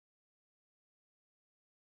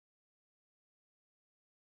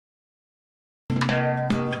Good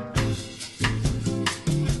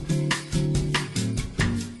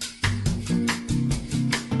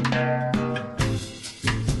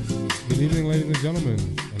evening, ladies and gentlemen,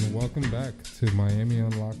 and welcome back to Miami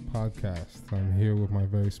Unlocked podcast. I'm here with my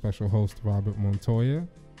very special host, Robert Montoya.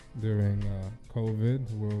 During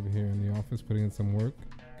COVID, we're over here in the office putting in some work.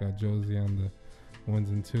 Got Josie on the ones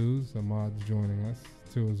and twos. Ahmad's joining us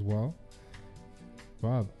too as well.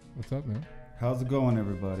 Rob, what's up, man? How's it going,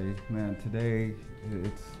 everybody? Man, today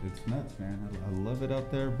it's nuts, man. I love it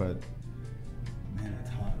out there, but man,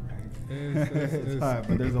 it's hot, right? It's hot,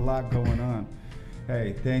 but there's a lot going on.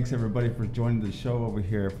 Hey, thanks everybody for joining the show over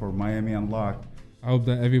here for Miami Unlocked. I hope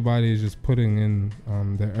that everybody is just putting in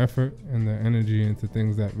their effort and their energy into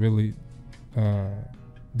things that really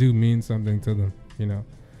do mean something to them, you know?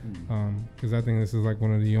 Because I think this is like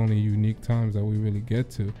one of the only unique times that we really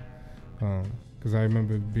get to. Because I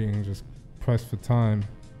remember being just pressed for time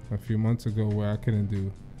a few months ago where I couldn't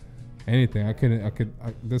do anything.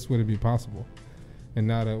 This wouldn't be possible. And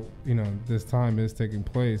now that, you know, this time is taking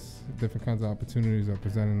place, different kinds of opportunities are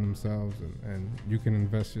presenting themselves and you can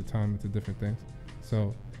invest your time into different things.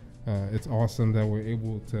 So it's awesome that we're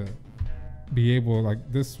able to be able,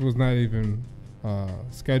 like, this was not even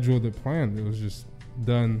scheduled or planned. It was just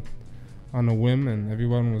done on a whim and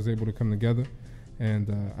everyone was able to come together.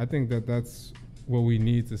 And I think that that's what we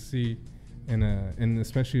need to see in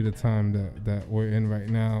especially the time that we're in right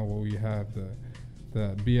now, where we have the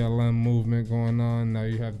BLM movement going on. Now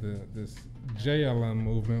you have this JLM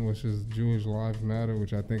movement, which is Jewish Lives Matter,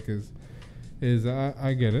 which I think is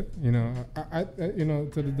I get it. You know, I you know,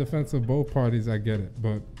 to the defense of both parties, I get it.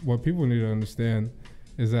 But what people need to understand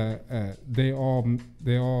is that they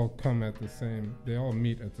all come at the same. They all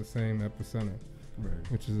meet at the same epicenter,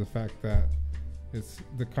 right? Which is the fact that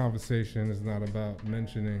the conversation is not about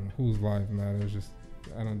mentioning whose life matters. Just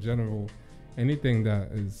in general, anything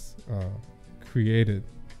that is created,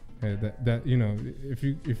 that you know, if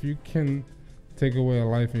you can take away a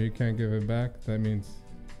life and you can't give it back, that means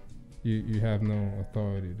you have no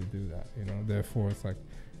authority to do that, you know. Therefore, it's like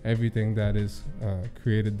everything that is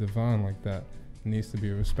created divine like that needs to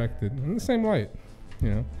be respected in the same light, you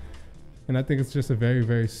know. And I think it's just a very,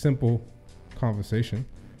 very simple conversation.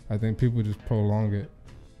 I think people just prolong it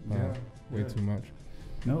way too much.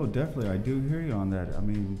 No, definitely, I do hear you on that. I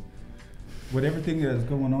mean, with everything that's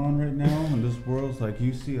going on right now in this world, like,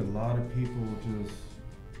 you see a lot of people just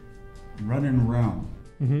running around.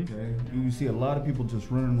 Okay, you see a lot of people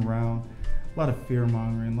just running around, a lot of fear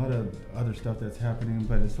mongering, a lot of other stuff that's happening.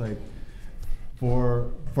 But it's like,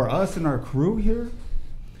 for us and our crew here,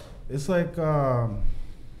 it's like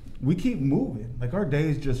we keep moving. Like, our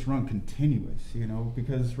days just run continuous, you know,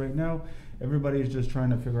 because right now everybody is just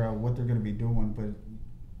trying to figure out what they're going to be doing. But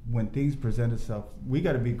when things present itself, we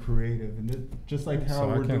got to be creative, and just like how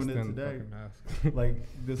we're doing it today, like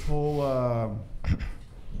this whole,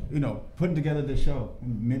 you know, putting together this show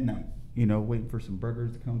midnight, you know, waiting for some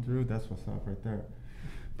burgers to come through. That's what's up right there.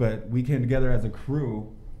 But we came together as a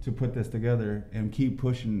crew to put this together and keep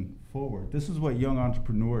pushing forward. This is what young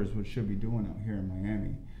entrepreneurs should be doing out here in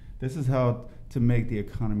Miami. This is how to make the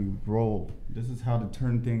economy roll. This is how to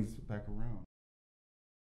turn things back around.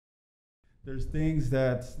 There's things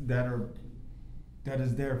that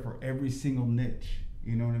is there for every single niche.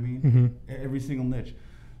 You know what I mean? Every single niche.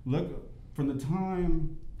 Look, from the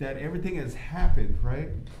time that everything has happened,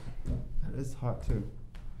 right? That is hot too.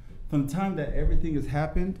 From the time that everything has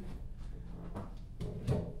happened,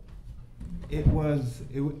 it's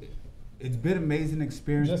been an amazing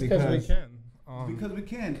experience. Just because we can. Because we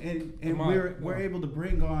can, and we're able to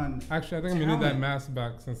bring on. Actually, I think I'm gonna need that mask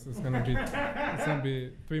back, since it's gonna be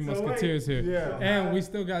Three Musketeers here. Yeah. And we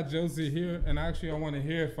still got Josie here, and actually I want to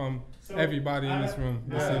hear from everybody in this room.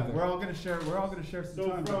 We're all gonna share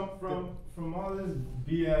some time. From all this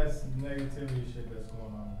BS negativity shit that's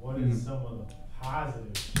going on, what is some of the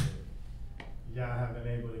positive shit y'all have been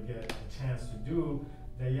able to get a chance to do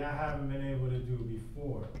that y'all haven't been able to do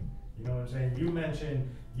before? You know what I'm saying? You mentioned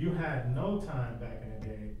you had no time back in the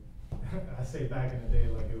day. I say back in the day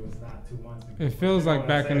like it was not 2 months ago. It feels like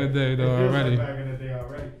back in the day, though, already. Like back in the day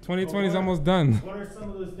already. 2020 is almost done. What are some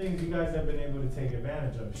of those things you guys have been able to take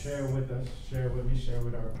advantage of? Share with us, share with me, share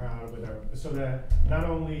with our crowd, so that not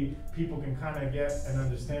only people can kind of get an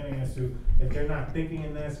understanding as to if they're not thinking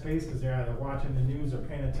in that space because they're either watching the news or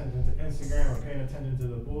paying attention to Instagram or paying attention to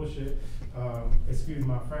the bullshit, excuse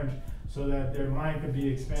my French, so that their mind could be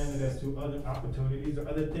expanded as to other opportunities or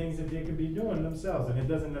other things that they could be doing themselves. And it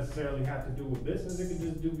doesn't necessarily have to do with business. It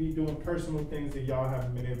could just be doing personal things that y'all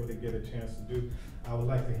haven't been able to get a chance to do. I would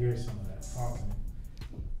like to hear some of that. Talk to me.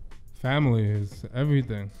 Family is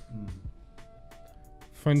everything.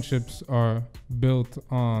 friendships are built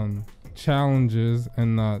on challenges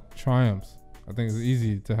and not triumphs. I think it's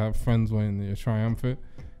easy to have friends when you're triumphant,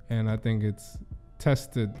 and I think it's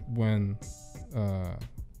tested when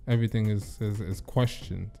everything is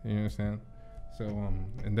questioned. You understand? So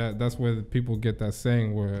and that's where the people get that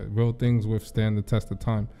saying where real things withstand the test of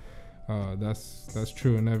time. That's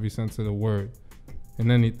true in every sense of the word. In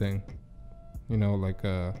anything, you know, like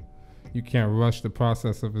you can't rush the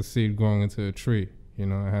process of a seed growing into a tree. You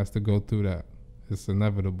know, it has to go through that. It's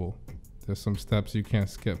inevitable. There's some steps you can't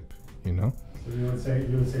skip. You know. So you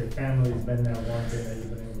would say family's been that one thing that you've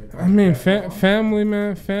been able to. I mean, family,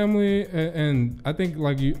 man, family, and I think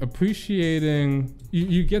like you appreciating,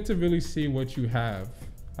 you get to really see what you have.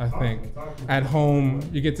 I think at home,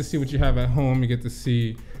 you get to see what you have at home. You get to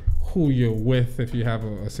see who you're with if you have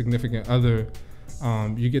a significant other.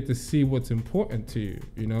 You get to see what's important to you,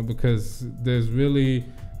 you know, because there's really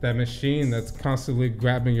that machine that's constantly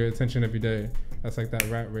grabbing your attention every day. That's like that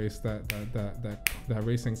rat race, that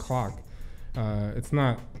racing clock. It's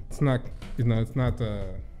not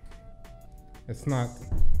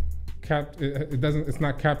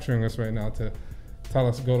capturing us right now to tell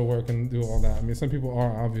us to go to work and do all that. I mean, some people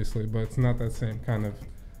are obviously, but it's not that same kind of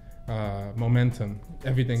momentum.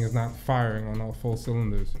 Everything is not firing on all full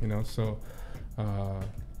cylinders, you know. So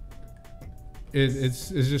it's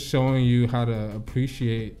just showing you how to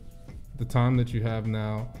appreciate the time that you have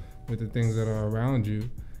now with the things that are around you.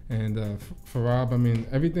 And for Rob, I mean,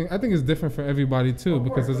 everything, I think is different for everybody too,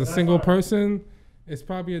 because as a single person, it's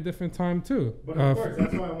probably a different time too. But of course,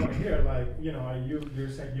 that's why I want to hear, like, you know, you're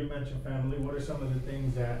saying, you mentioned family. What are some of the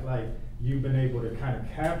things that, like, you've been able to kind of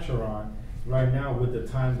capture on right now with the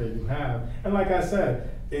time that you have? And like I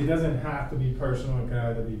said, it doesn't have to be personal. It can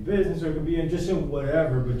either be business or it can be in just in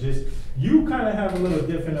whatever, but just, you kind of have a little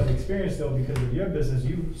different of experience though, because of your business,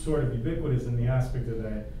 you sort of ubiquitous in the aspect of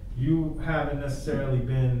that. You haven't necessarily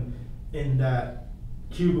been in that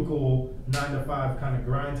cubicle 9-to-5 kind of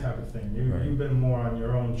grind type of thing. You've been more on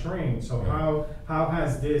your own train. So how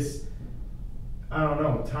has this, I don't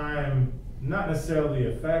know, time not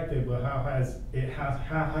necessarily affected, but how has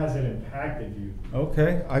it impacted you?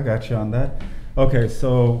 Okay, I got you on that. Okay,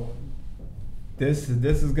 so this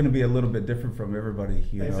is going to be a little bit different from everybody,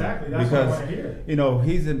 you exactly. know, That's because what I want to hear. You know,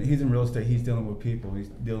 he's in real estate. He's dealing with people. He's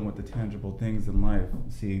dealing with the tangible things in life.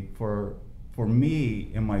 See, for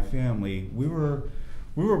me and my family, we were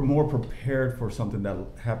more prepared for something that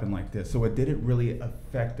happened like this. So it didn't really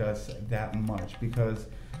affect us that much, because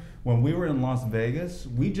when we were in Las Vegas,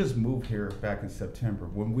 we just moved here back in September.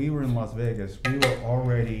 When we were in Las Vegas, we were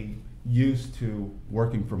already used to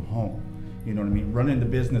working from home. You know what I mean? Running the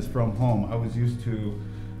business from home.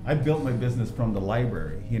 I built my business from the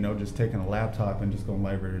library, you know, just taking a laptop and just going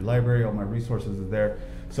library to library. All my resources are there.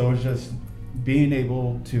 So it's just being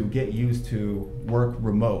able to get used to work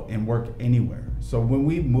remote and work anywhere. So when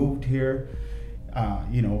we moved here,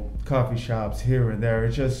 you know, coffee shops here and there,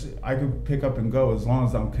 it's just, I could pick up and go as long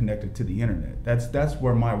as I'm connected to the internet. That's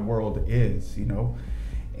where my world is, you know.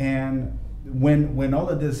 And when all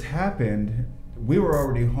of this happened, we were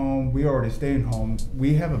already home. We were already staying home.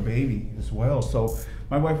 We have a baby as well. So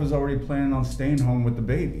my wife was already planning on staying home with the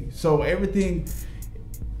baby. So everything,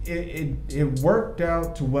 it worked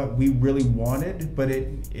out to what we really wanted, but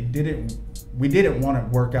it didn't. We didn't want to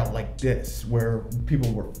work out like this, where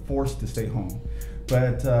people were forced to stay home.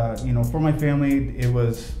 But you know, for my family, it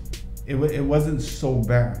wasn't so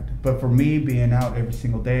bad. But for me, being out every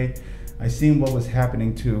single day, I seen what was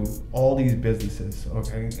happening to all these businesses,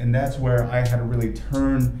 okay? And that's where I had to really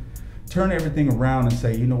turn everything around and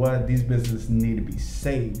say, you know what, these businesses need to be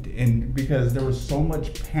saved. And because there was so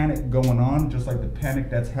much panic going on, just like the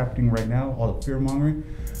panic that's happening right now, all the fear mongering.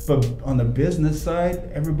 But on the business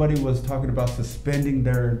side, everybody was talking about suspending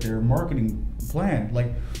their marketing plan.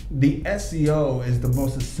 Like, the SEO is the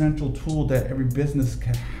most essential tool that every business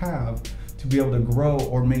can have to be able to grow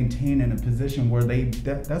or maintain in a position where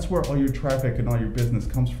that's where all your traffic and all your business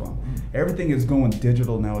comes from. Everything is going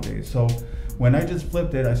digital nowadays. So when I just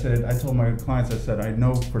flipped it, I told my clients, I said, I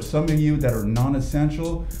know for some of you that are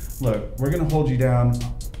non-essential, look, we're gonna hold you down.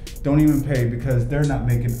 Don't even pay, because they're not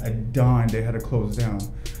making a dime. They had to close down.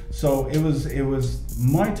 So it was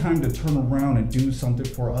my time to turn around and do something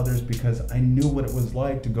for others, because I knew what it was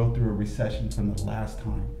like to go through a recession from the last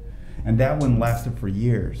time. And that one lasted for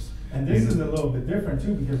years. And this is a little bit different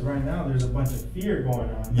too, because right now there's a bunch of fear going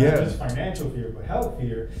on. Not just financial fear, but health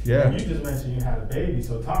fear. Yeah. And you just mentioned you had a baby.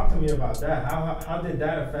 So talk to me about that. How did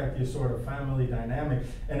that affect your sort of family dynamic?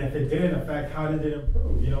 And if it didn't affect, how did it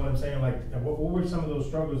improve? You know what I'm saying? Like, what were some of those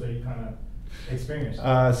struggles that you kind of experienced?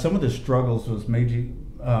 Some of the struggles was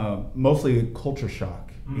mostly culture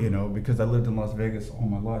shock, you know, because I lived in Las Vegas all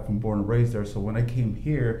my life. I'm born and raised there. So when I came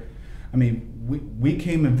here, I mean, we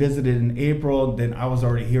came and visited in April, then I was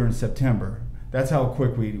already here in September. That's how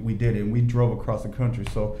quick we did it, and we drove across the country.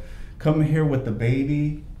 So coming here with the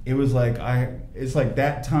baby, it was like it's like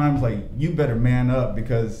that time's like, you better man up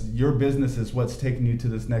because your business is what's taking you to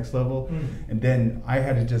this next level. And then I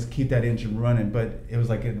had to just keep that engine running, but it was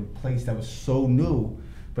like in a place that was so new,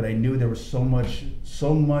 but I knew there was so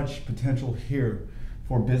much potential here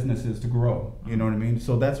for businesses to grow, you know what I mean?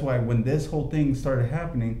 So that's why when this whole thing started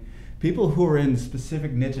happening, people who are in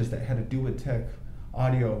specific niches that had to do with tech,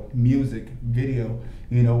 audio, music, video,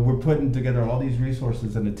 you know, we're putting together all these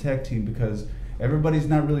resources in the tech team because everybody's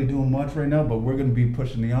not really doing much right now, but we're going to be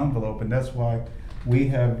pushing the envelope, and that's why we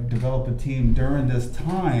have developed a team during this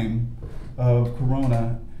time of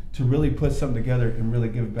Corona to really put something together and really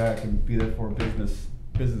give back and be there for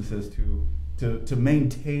businesses to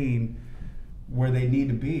maintain where they need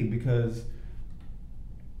to be, because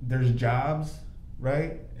there's jobs,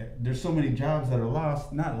 right? There's so many jobs that are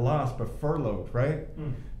not lost, but furloughed, right?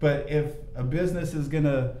 But if a business is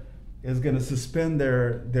gonna suspend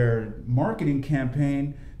their marketing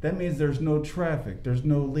campaign, that means there's no traffic, there's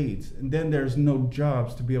no leads, and then there's no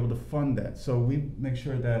jobs to be able to fund that. So we make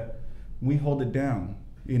sure that we hold it down,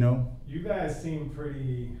 you know? You guys seem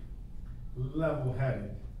pretty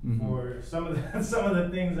level-headed for some of the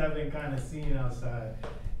things I've been kind of seeing outside.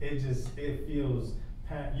 It feels,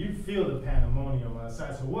 you feel the pandemonium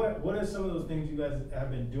outside. So what are some of those things you guys have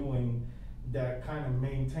been doing that kind of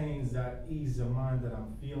maintains that ease of mind that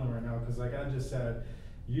I'm feeling right now? Because like I just said,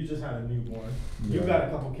 you just had a newborn. Yeah. You got a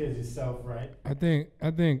couple kids yourself, right? I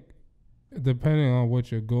think depending on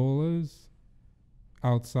what your goal is,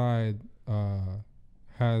 outside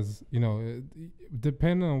has, you know,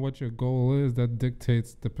 depending on what your goal is, that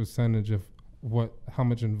dictates the percentage of how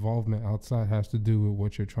much involvement outside has to do with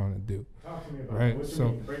what you're trying to do. Talk to me about right? What you so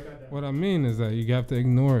mean? Break that down. What I mean is that you have to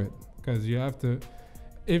ignore it, because you have to.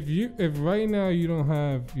 If right now you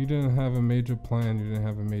didn't have a major plan, you didn't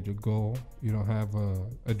have a major goal, you don't have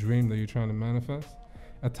a dream that you're trying to manifest,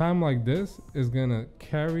 a time like this is gonna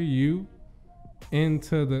carry you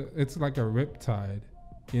into it's like a riptide.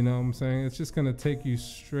 You know what I'm saying? It's just gonna take you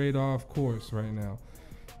straight off course right now.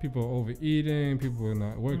 People are overeating, people are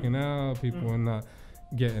not working out, people are not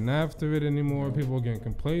getting after it anymore, people are getting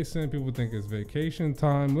complacent, people think it's vacation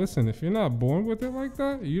time. Listen, if you're not born with it like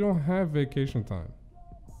that, you don't have vacation time.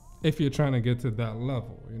 If you're trying to get to that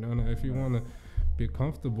level, you know, if you want to be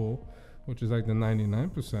comfortable, which is like the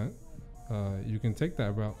 99%, you can take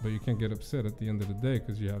that route, but you can't get upset at the end of the day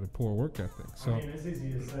because you had a poor work ethic. So I mean, it's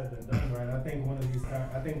easier said than done, right? I think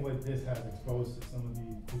what this has exposed to some of the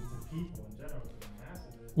people in general, to the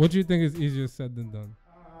masses. What do you think is easier said than done?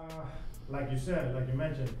 Like you said, like you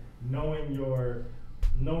mentioned, knowing your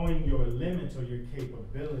limits or your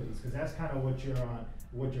capabilities, because that's kind of what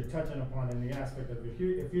you're touching upon in the aspect of if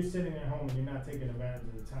you're sitting at home and you're not taking advantage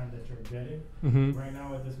of the time that you're getting right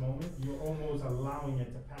now at this moment, you're almost allowing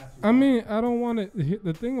it to pass you. I mean, I don't want to.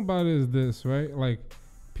 The thing about it is this, right? Like,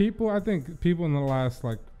 I think people in the last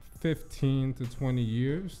like 15 to 20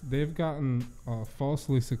 years, they've gotten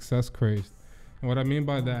falsely success crazed. And what I mean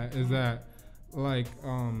by that is that, like,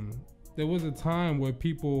 there was a time where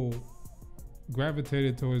people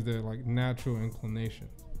gravitated towards their like natural inclination,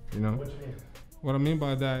 you know? What you mean? What I mean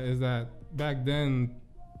by that is that back then,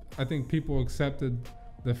 I think people accepted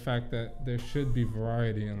the fact that there should be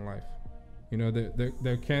variety in life. You know,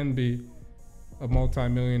 there can be a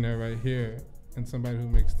multimillionaire right here and somebody who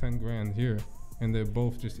makes 10 grand here, and they're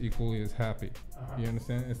both just equally as happy. You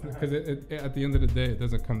understand? It's because at the end of the day, it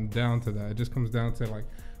doesn't come down to that. It just comes down to like,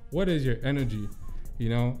 what is your energy, you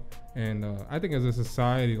know? And I think as a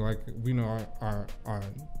society, like, we know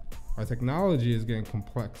our technology is getting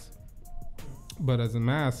complex. But as a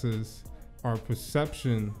masses, our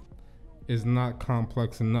perception is not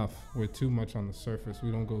complex enough. We're too much on the surface.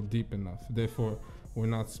 We don't go deep enough. Therefore, we're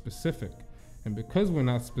not specific. And because we're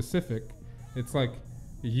not specific, it's like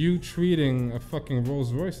you treating a fucking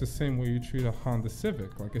Rolls Royce the same way you treat a Honda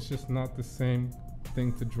Civic. Like, it's just not the same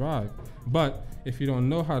thing to drive. But if you don't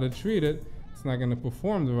know how to treat it, it's not going to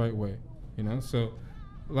perform the right way. You know? So,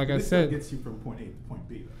 like I said, it gets you from point A to point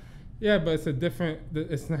B. Yeah, but it's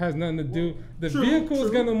it has nothing to do. The vehicle is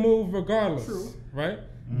going to move regardless, right?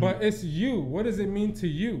 But it's you. What does it mean to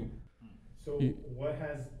you? So what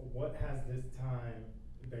has this time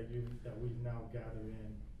that we've now gathered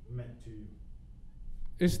in meant to you?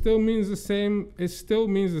 It still means the same. It still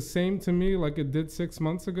means the same to me, like it did 6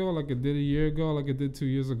 months ago, like it did a year ago, like it did 2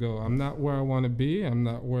 years ago. I'm not where I want to be. I'm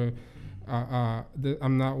not where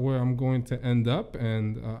I'm not where I'm going to end up,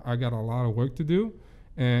 and I got a lot of work to do.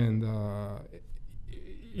 And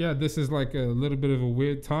yeah, this is like a little bit of a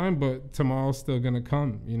weird time, but tomorrow's still gonna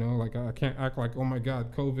come. You know, like I can't act like, oh my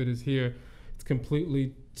God, COVID is here. It's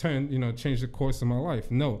completely changed the course of my life.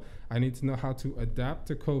 No, I need to know how to adapt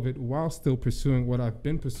to COVID while still pursuing what I've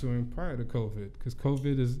been pursuing prior to COVID, because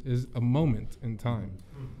COVID is a moment in time.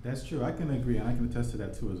 That's true. I can agree, and I can attest to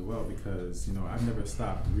that too as well, because I've never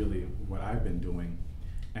stopped really what I've been doing,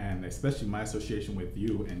 and especially my association with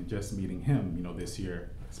you and just meeting him, this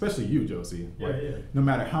year, especially you, Josie. Yeah. No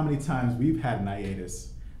matter how many times we've had an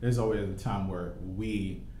hiatus, there's always a time where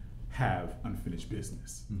we have unfinished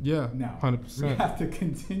business. Yeah, now 100%. We have to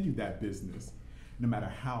continue that business, no matter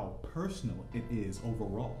how personal it is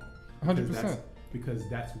overall. 100%. Because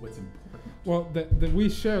that's what's important. Well, we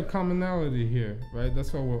share a commonality here, right?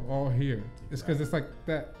 That's why we're all here. It's because it's like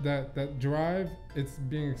that drive. It's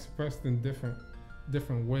being expressed in different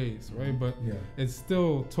ways, right? But it's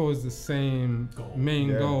still towards the same main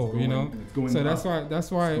goal, So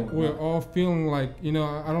that's why we're all feeling like,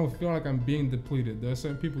 I don't feel like I'm being depleted. There are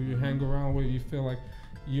certain people you hang around with, you feel like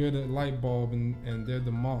you're the light bulb and they're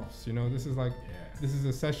the moths. This is like. This is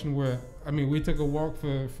a session where, we took a walk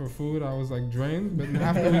for food. I was like drained, but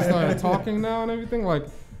after we started talking now and everything, like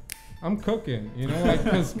I'm cooking,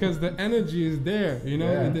 because the energy is there,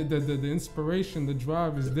 the inspiration, the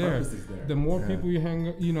drive is there. Purpose is there. The more people you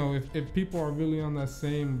hang, if people are really on that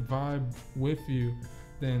same vibe with you,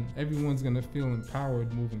 then everyone's gonna feel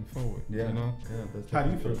empowered moving forward. Yeah. That's how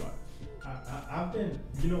do you feel about it? I've been,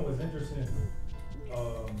 what's interesting.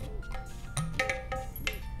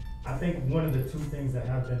 I think one of the two things that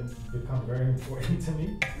have become very important to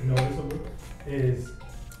me, noticeable, is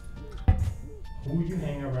who you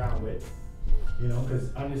hang around with,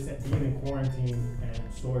 because understand being in quarantine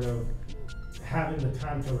and sort of having the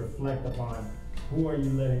time to reflect upon who are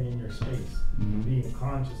you letting in your space, being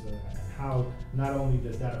conscious of that, and how not only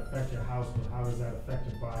does that affect your house, but how does that affect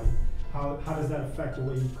your body? How does that affect the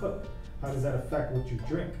way you cook? How does that affect what you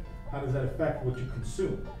drink? How does that affect what you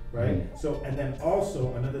consume, right? So, and then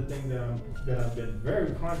also another thing that I've been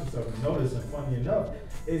very conscious of and noticed, and funny enough,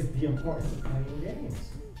 is the importance of playing games.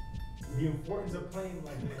 The importance of playing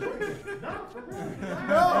not for real.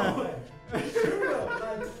 No,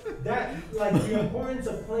 the importance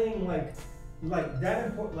of playing that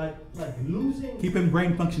important, like losing. Keeping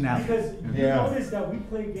brain functionality. Because you notice that we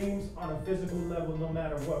play games on a physical level, no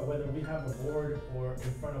matter what, whether we have a board or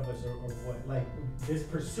in front of us or what. Like this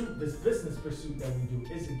business pursuit that we do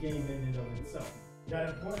is a game in and of itself. That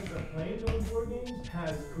importance of playing those board games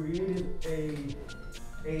has created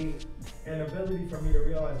an ability for me to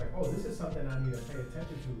realize, like, oh, this is something I need to pay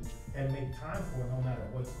attention to and make time for, no matter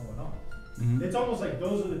what's going on. It's almost like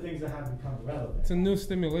those are the things that have become relevant. It's a new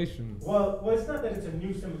stimulation. Well, it's not that it's a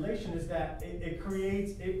new stimulation. It's that it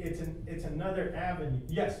creates. It's another avenue.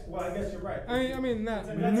 Yes. Well, I guess you're right. I mean, not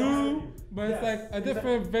new, but it's like a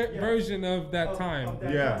different version of that time.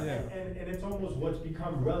 And it's almost what's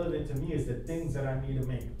become relevant to me is the things that I need to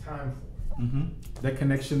make time for. That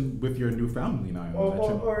connection with your new family now.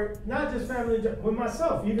 Or not just family, with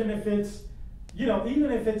myself. Even if it's.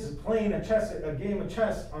 Even if it's playing a game of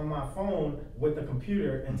chess on my phone with the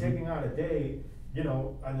computer and taking out a day,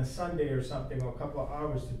 on a Sunday or something, or a couple of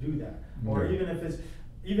hours to do that. Or even if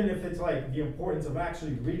it's like the importance of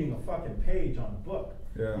actually reading a fucking page on a book.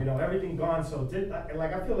 Yeah. Everything gone so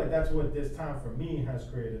I feel like that's what this time for me has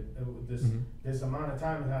created. This amount of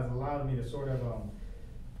time has allowed me to sort of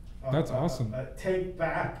that's awesome. Take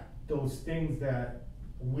back those things that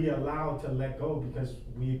we allow to let go because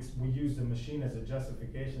we use the machine as a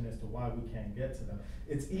justification as to why we can't get to them.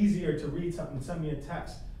 It's easier to read something, send me a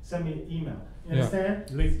text, send me an email. You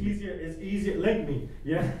understand? It's easier, link me.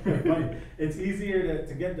 Yeah. It's easier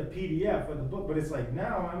to get the PDF or the book, but it's like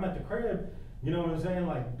now I'm at the crib, you know what I'm saying?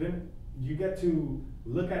 Like you get to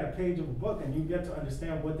look at a page of a book and you get to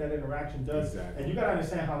understand what that interaction does. Exactly. And you gotta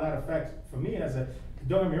understand how that affects, for me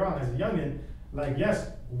don't get me wrong, as a youngin', like, yes,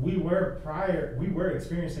 we were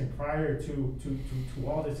experiencing prior to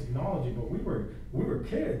all this technology, but we were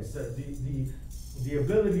kids. The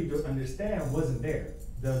ability to understand wasn't there.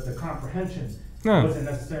 The comprehension wasn't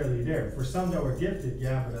necessarily there. For some that were gifted,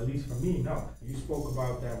 yeah, but at least for me, no. You spoke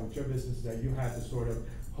about that with your business, that you had to sort of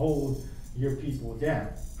hold your people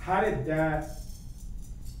down. How did that?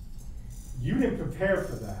 You didn't prepare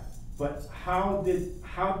for that. But how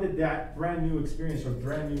did that brand new experience or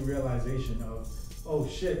brand new realization of, oh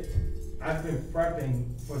shit, I've been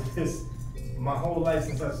prepping for this my whole life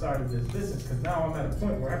since I started this business, because now I'm at a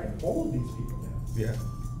point where I can hold these people down. Yeah.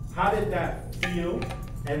 How did that feel,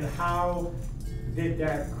 and how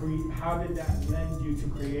how did that lend you to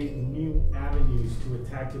create new avenues to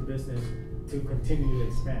attack your business to continue to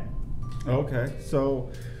expand? Okay,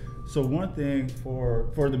 so one thing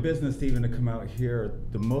for the business to even to come out here,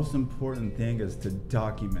 the most important thing is to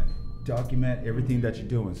document everything that you're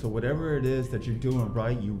doing. So whatever it is that you're doing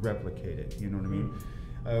right, you replicate it. You know what I mean?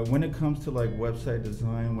 When it comes to like website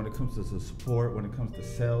design, when it comes to support, when it comes to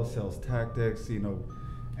sales tactics, you know,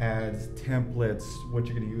 ads, templates, what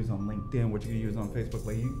you're gonna use on LinkedIn, what you're gonna use on Facebook,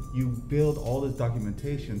 like you build all this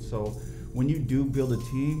documentation. So when you do build a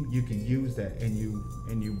team, you can use that and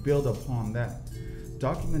you build upon that.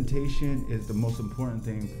 Documentation is the most important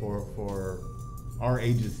thing for our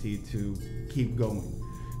agency to keep going,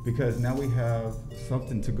 because now we have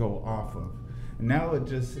something to go off of. And now it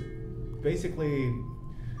just basically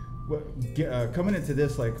coming into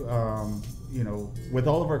this, like you know, with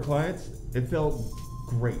all of our clients, it felt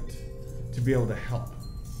great to be able to help.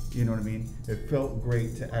 You know what I mean? It felt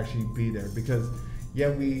great to actually be there, because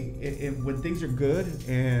when things are good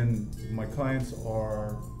and my clients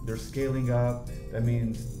they're scaling up, that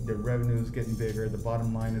means their revenue is getting bigger, the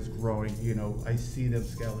bottom line is growing, you know, I see them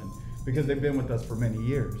scaling because they've been with us for many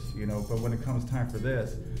years, you know. But when it comes time for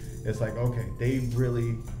this, it's like, okay, they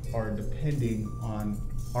really are depending on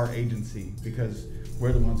our agency because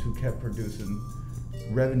we're the ones who kept producing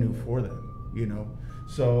revenue for them, you know.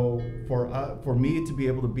 So for me to be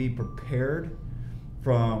able to be prepared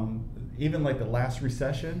from even like the last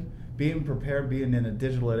recession, being prepared, being in a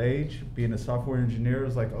digital age, being a software engineer,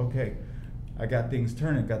 is like, okay, I got things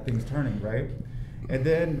turning, right? And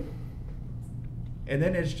then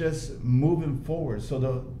it's just moving forward. So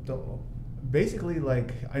the basically,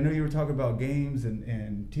 like, I know you were talking about games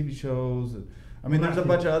and TV shows. I mean, there's a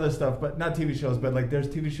bunch of other stuff, but not TV shows, but like there's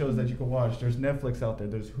TV shows that you can watch. There's Netflix out there,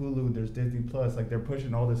 there's Hulu, there's Disney Plus, like they're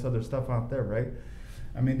pushing all this other stuff out there, right?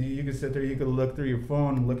 I mean, you can sit there, you can look through your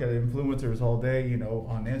phone and look at influencers all day, you know,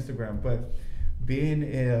 on Instagram. But being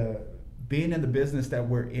in the business that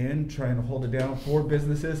we're in, trying to hold it down for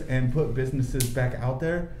businesses and put businesses back out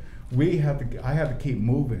there, I have to keep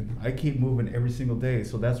moving. I keep moving every single day.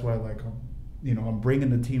 So that's why, like, I'm bringing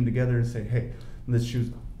the team together and say, hey, let's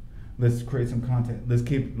create some content. Let's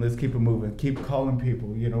keep it moving. Keep calling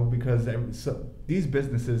people, you know, because these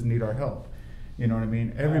businesses need our help. You know what I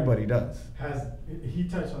mean? Everybody does. He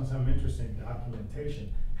touched on some interesting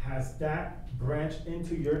documentation. Has that branched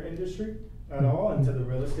into your industry at all, into the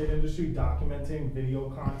real estate industry, documenting video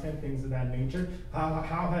content, things of that nature?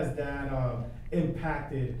 How has that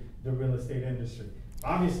impacted the real estate industry?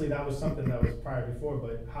 Obviously, that was something that was prior before,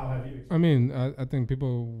 but how have you? I mean, I think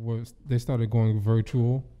people they started going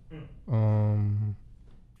virtual.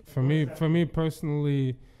 For me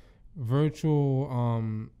personally,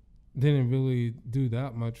 virtual didn't really do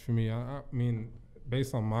that much for me. I mean,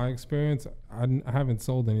 based on my experience, I haven't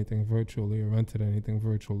sold anything virtually or rented anything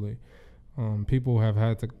virtually. People have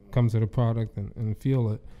had to come to the product and feel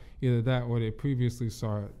it. Either that or they previously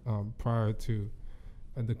saw it prior to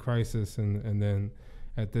the crisis, and then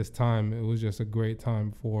at this time, it was just a great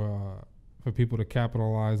time for people to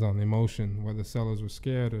capitalize on emotion, whether sellers were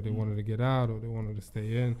scared or they wanted to get out or they wanted to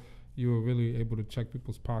stay in. You were really able to check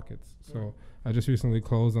people's pockets. So I just recently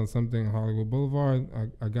closed on something in Hollywood Boulevard.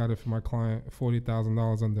 I got it for my client,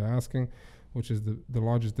 $40,000 under asking, which is the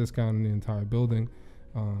largest discount in the entire building.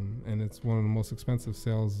 And it's one of the most expensive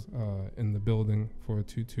sales in the building for a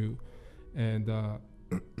 2-2. And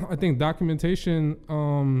I think documentation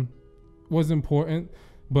was important,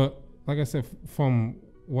 but like I said, from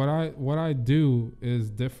what I do is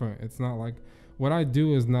different. It's not like, what I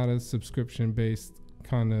do is not a subscription-based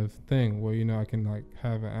kind of thing where, you know, I can like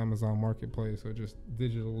have an Amazon marketplace or just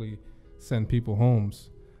digitally send people homes.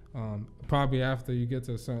 Probably after you get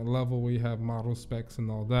to a certain level where you have model specs and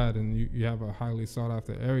all that, and you have a highly sought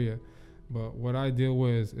after area. But what I deal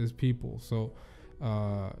with is people. So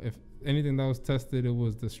if anything that was tested, it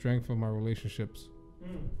was the strength of my relationships,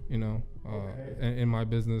 you know, in my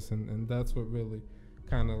business. And that's what really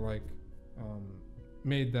kind of like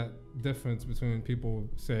made that difference between people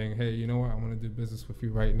saying, hey, you know what, I want to do business with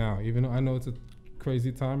you right now. Even though I know it's a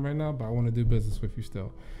crazy time right now, but I want to do business with you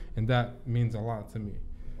still. And that means a lot to me.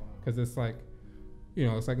 Because it's like, you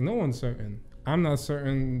know, it's like no one's certain. I'm not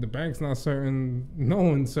certain. The bank's not certain. No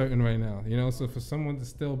one's certain right now, you know? So for someone to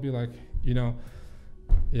still be like, you know,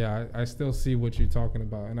 yeah, I still see what you're talking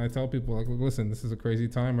about. And I tell people, like, listen, this is a crazy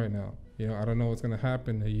time right now. You know, I don't know what's going to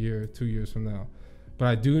happen a year, 2 years from now. But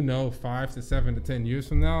I do know 5 to 7 to 10 years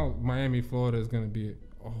from now, Miami, Florida is going to be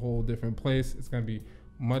a whole different place. It's going to be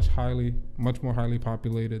much more highly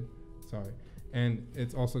populated. Sorry. And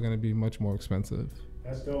it's also going to be much more expensive.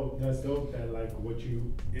 That's dope. That's dope that, like,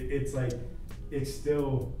 it's like it's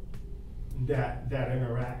still that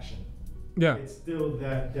interaction. Yeah. It's still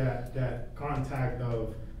that contact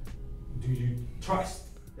of, do you trust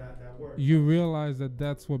that word? You realize that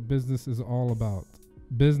that's what business is all about.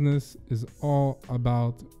 Business is all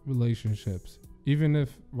about relationships. Even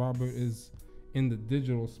if Robert is in the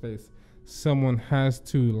digital space, someone has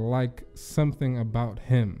to like something about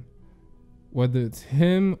him, whether it's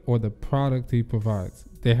him or the product he provides.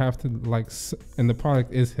 They have to like, and the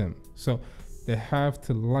product is him. So they have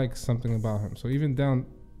to like something about him. So even down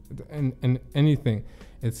in anything,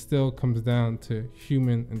 it still comes down to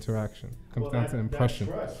human interaction. Comes down to impression.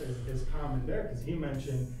 That trust is common there, because he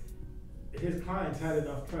mentioned his clients had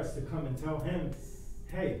enough trust to come and tell him,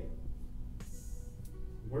 hey,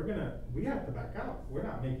 we have to back out. We're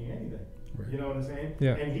not making anything. Right. You know what I'm saying?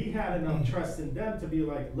 Yeah. And he had enough trust in them to be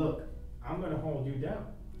like, look, I'm going to hold you down.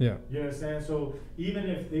 Yeah. You understand? So even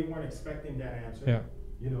if they weren't expecting that answer, yeah.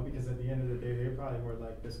 You know, because at the end of the day, they probably were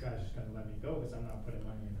like, this guy's just going to let me go because I'm not putting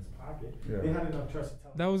money in his pocket. Yeah. They had enough trust to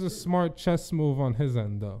tell that was a smart chess move on his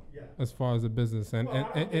end, though, yeah. as far as the business. And,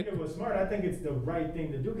 well, I don't think it was smart. I think it's the right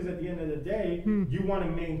thing to do, because at the end of the day, you want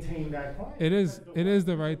to maintain that client. It is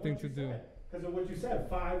the right thing to do. Because of what you said,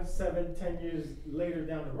 5, 7, 10 years later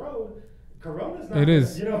down the road, Corona's not. It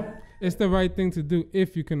is. You know, it's the right thing to do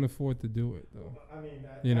if you can afford to do it, though. I mean,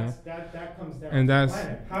 that comes down. And to that's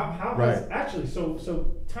planning. How right. has actually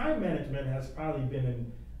so time management has probably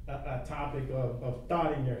been a topic of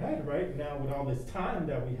thought in your head right now with all this time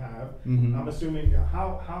that we have. Mm-hmm. I'm assuming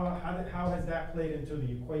how has that played into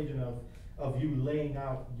the equation of you laying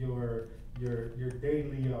out your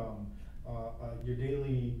daily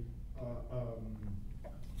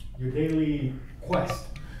your daily quest.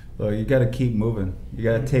 Well, you got to keep moving. You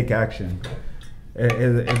got to take action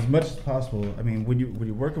as much as possible. I mean, when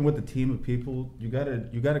you're working with a team of people, you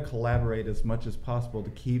gotta collaborate as much as possible to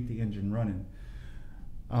keep the engine running.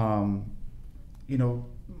 You know,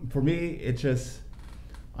 for me, it's just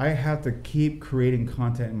I have to keep creating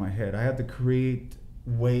content in my head. I have to create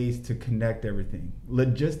ways to connect everything.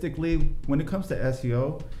 Logistically, when it comes to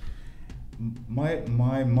SEO,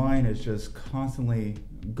 my mind is just constantly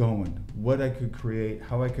going. What I could create,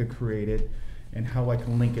 how I could create it, and how I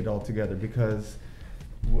can link it all together. Because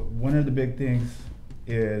one of the big things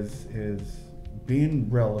is being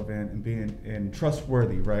relevant and being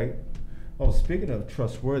trustworthy, right? Oh, speaking of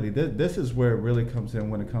trustworthy, this is where it really comes in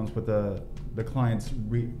when it comes with the clients,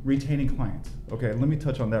 retaining clients. Okay, let me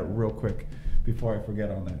touch on that real quick before I forget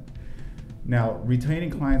on that. Now, retaining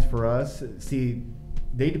clients for us, see,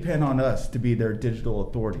 they depend on us to be their digital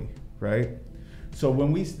authority, right? So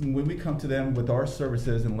when we come to them with our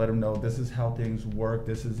services and let them know this is how things work,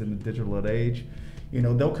 this is in the digital age, you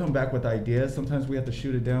know, they'll come back with ideas. Sometimes we have to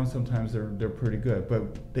shoot it down, sometimes they're pretty good,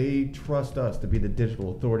 but they trust us to be the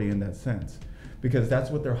digital authority in that sense, because that's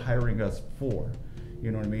what they're hiring us for.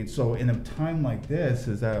 You know what I mean? So in a time like this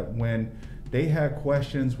is that when they have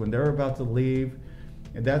questions, when they're about to leave,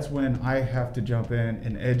 and that's when I have to jump in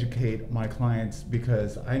and educate my clients,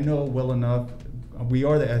 because I know well enough, we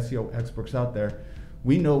are the SEO experts out there,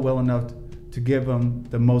 we know well enough to give them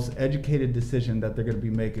the most educated decision that they're going to be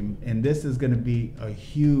making. And this is going to be a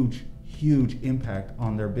huge, huge impact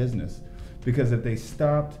on their business. Because if they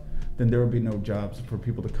stopped, then there would be no jobs for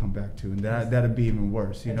people to come back to, and that'd be even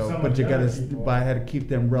worse, you know. But you I had to keep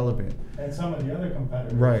them relevant. And some of the other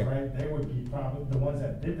competitors, right? They would be probably the ones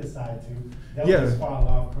that did decide to. They'll just fall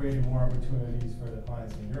off, creating more opportunities for the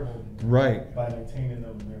clients that you're holding. Right. By maintaining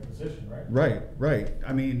them in their position, right? Right.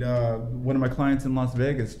 I mean, one of my clients in Las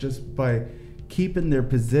Vegas, just by keeping their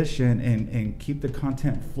position and keep the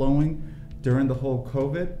content flowing during the whole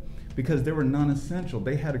COVID, because they were non-essential.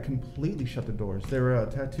 They had to completely shut the doors. They were a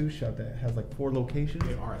tattoo shop that has like 4 locations.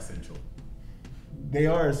 They are essential. They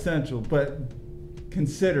are essential, but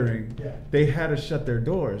considering they had to shut their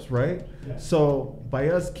doors, right? Yeah. So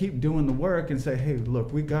by us keep doing the work and say, hey,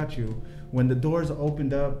 look, we got you. When the doors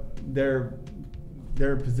opened up, their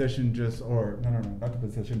position not the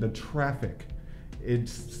position, the traffic, it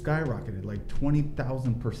skyrocketed like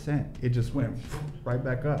 20,000%. It just went right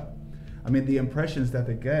back up. I mean, the impressions that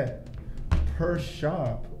they get per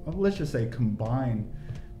shop, let's just say combined,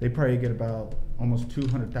 they probably get about almost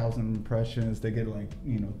 200,000 impressions. They get like,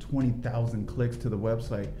 20,000 clicks to the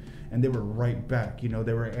website, and they were right back.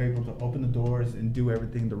 They were able to open the doors and do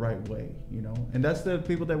everything the right way, And that's the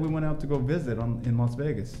people that we went out to go visit in Las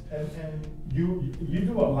Vegas. And you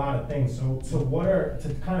do a lot of things. So what are,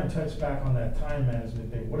 to kind of touch back on that time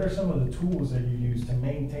management thing, what are some of the tools that you use to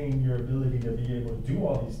maintain your ability to be able to do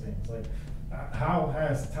all these things? Like, how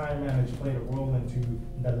has time management played a role into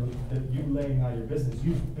you laying out your business?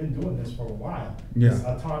 You've been doing this for a while. Yeah. This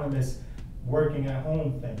autonomous working at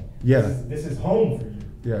home thing. Yeah. This is home for you.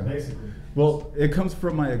 Yeah. Basically. Well, it comes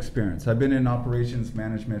from my experience. I've been in operations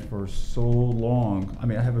management for so long. I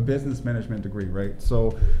mean, I have a business management degree, right?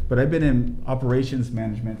 So, but I've been in operations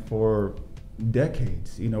management for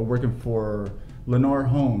decades, you know, working for Lenore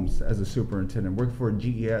Homes as a superintendent, working for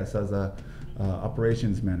GES as a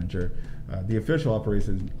operations manager, the official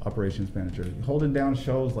operations manager, holding down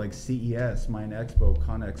shows like CES, Mine Expo,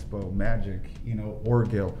 Con Expo, Magic, you know,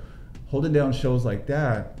 Orgill, holding down shows like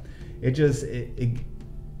that.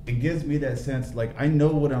 It gives me that sense, like, I know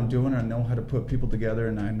what I'm doing, I know how to put people together,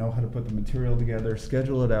 and I know how to put the material together,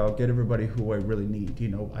 schedule it out, get everybody who I really need. You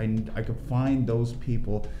know, I could find those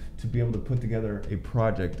people to be able to put together a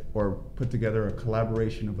project or put together a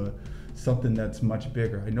collaboration of something that's much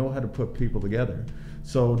bigger. I know how to put people together.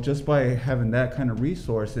 So just by having that kind of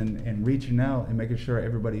resource and reaching out and making sure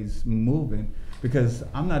everybody's moving, because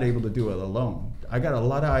I'm not able to do it alone. I got a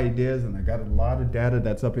lot of ideas and I got a lot of data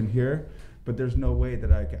that's up in here, but there's no way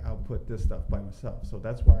that I can output this stuff by myself. So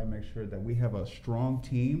that's why I make sure that we have a strong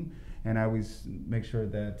team, and I always make sure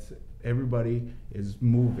that everybody is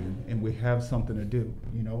moving and we have something to do.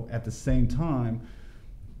 You know, at the same time,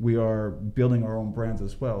 we are building our own brands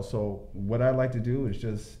as well. So what I like to do is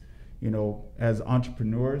just, you know, as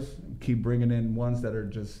entrepreneurs, keep bringing in ones that are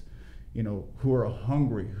just, you know, who are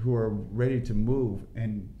hungry, who are ready to move,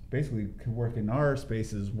 and basically can work in our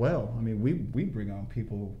space as well. I mean, we bring on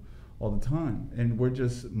people all the time, and we're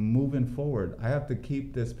just moving forward. I have to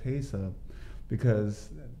keep this pace up because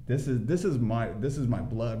this is my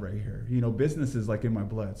blood right here. You know, business is like in my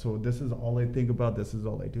blood. So this is all I think about. This is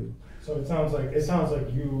all I do. So it sounds like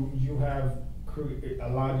you have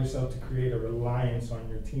allowed yourself to create a reliance on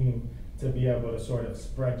your team to be able to sort of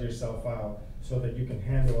spread yourself out so that you can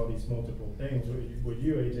handle all these multiple things. With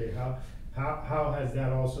you, AJ, how has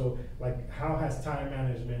that also, like, how has time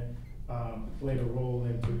management played a role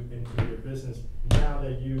into your business now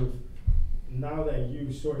that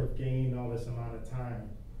you've sort of gained all this amount of time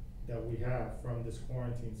that we have from this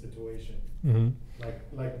quarantine situation? Mm-hmm.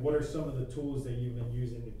 Like what are some of the tools that you've been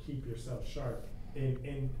using to keep yourself sharp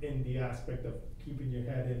in the aspect of keeping your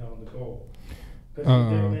head in on the goal?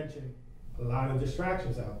 Because you did mention a lot of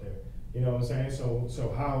distractions out there. You know what I'm saying?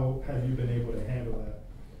 So how have you been able to handle that?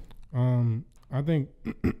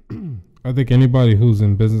 I think anybody who's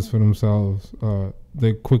in business for themselves,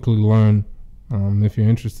 they quickly learn. If you're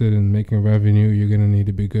interested in making revenue, you're gonna need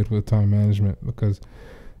to be good with time management because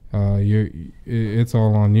it's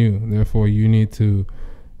all on you. Therefore, you need to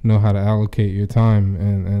know how to allocate your time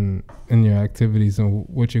and your activities and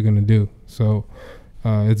what you're gonna do. So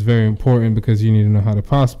it's very important because you need to know how to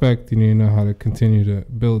prospect. You need to know how to continue to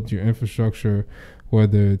build your infrastructure,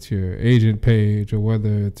 whether it's your agent page or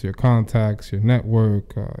whether it's your contacts, your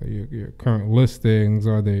network, your current listings.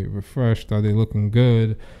 Are they refreshed? Are they looking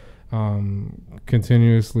good?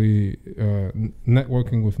 Continuously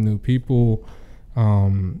networking with new people.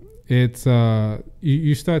 It's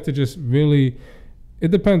you start to just really,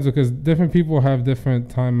 it depends because different people have different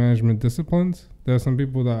time management disciplines. There are some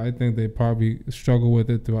people that I think they probably struggle with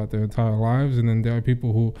it throughout their entire lives, and then there are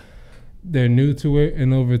people who they're new to it,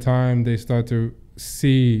 and over time they start to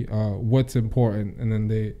see what's important, and then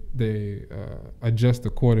they adjust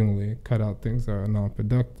accordingly, cut out things that are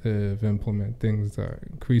non-productive, implement things that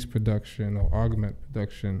increase production or augment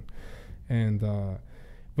production, and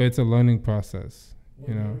but it's a learning process.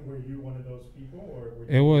 You know, were you one of those people, or were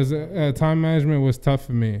you it was time management was tough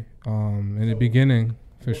for me in the beginning,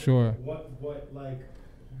 for sure. What like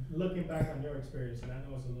looking back on your experience, and I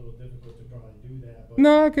know it's a little difficult to probably do that. But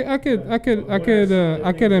No,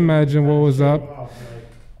 I could imagine what was up.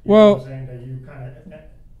 Well, saying that you kind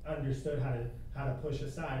of understood how to push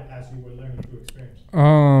aside as you were learning through experience.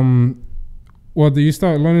 Well, do you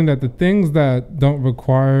start learning that the things that don't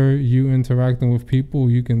require you interacting with people,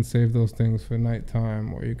 you can save those things for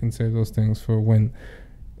nighttime, or you can save those things for when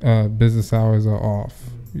business hours are off.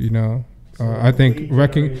 You know. I think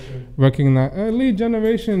recognize lead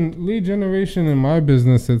generation in my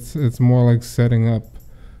business. It's more like setting up.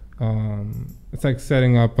 It's like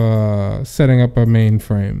setting up a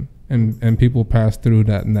mainframe, and people pass through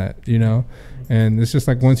that net. You know, and it's just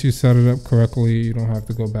like once you set it up correctly, you don't have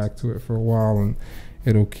to go back to it for a while, and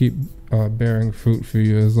it'll keep bearing fruit for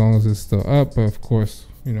you as long as it's still up. But of course,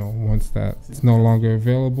 you know, once that's no longer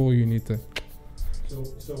available, you need to.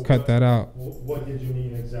 So cut that out. What did you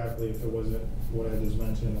mean exactly if it wasn't what I just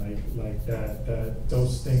mentioned, like that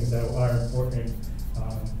those things that are important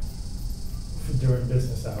during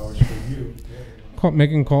business hours for you?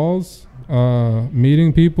 Making calls,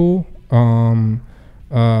 meeting people,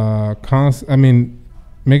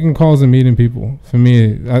 making calls and meeting people. For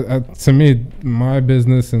me, to me, my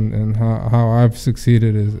business and how I've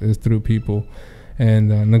succeeded is through people, and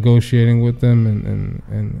negotiating with them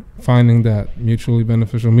and finding that mutually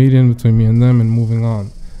beneficial medium between me and them and moving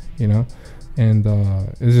on, you know. And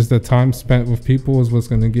it's just the time spent with people is what's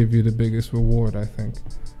going to give you the biggest reward, I think.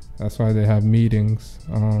 That's why they have meetings.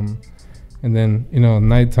 And then, you know,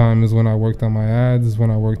 nighttime is when I worked on my ads, is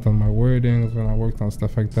when I worked on my wordings, when I worked on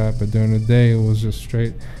stuff like that. But during the day, it was just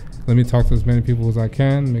straight, let me talk to as many people as I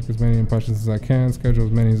can, make as many impressions as I can, schedule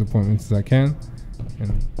as many appointments as I can.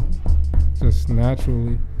 And just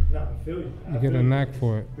naturally, no, I feel you. You get a knack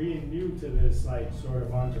for it. Being new to this like sort of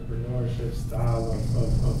entrepreneurship style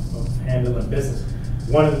of handling business,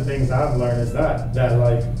 one of the things I've learned is that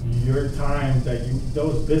like your time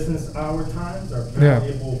those business hour times are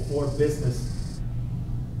valuable for business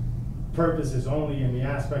purposes only in the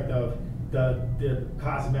aspect of the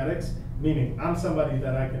cosmetics. Meaning, I'm somebody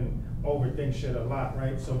that I can overthink shit a lot,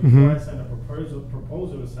 right? So before I send a proposal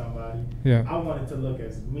to somebody, I want it to look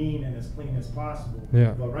as mean and as clean as possible.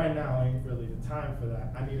 But right now, ain't really the time for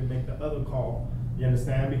that. I need to make the other call. You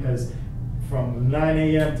understand? Because from 9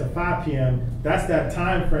 a.m. to 5 p.m., that's that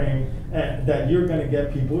time frame that you're going to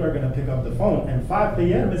get people who are going to pick up the phone. And 5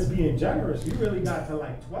 p.m. is being generous. You really got to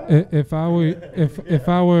like 12. If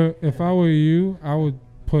I were you, I would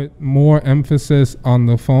put more emphasis on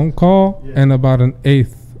the phone call and about an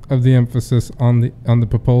eighth of the emphasis on the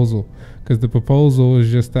proposal, because the proposal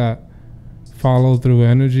is just that follow through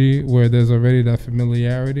energy where there's already that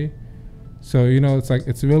familiarity. So, you know,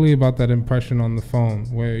 it's really about that impression on the phone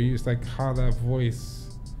where it's like how that voice,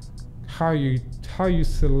 how you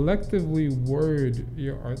selectively word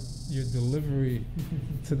your delivery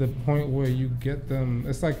to the point where you get them.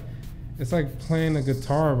 It's like playing a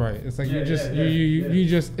guitar right. It's like you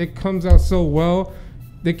just it comes out so well.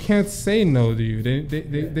 They can't say no to you.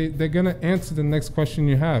 They're gonna answer the next question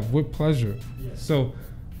you have with pleasure. So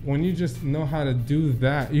when you just know how to do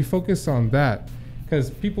that, you focus on that,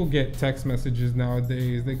 because people get text messages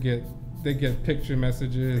nowadays. They get picture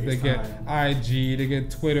messages. They get IG. They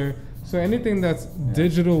get Twitter. So anything that's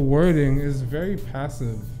digital wording is very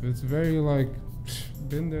passive. It's very like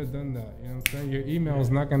been there, done that. You know what I'm saying? Your email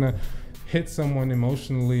is not gonna hit someone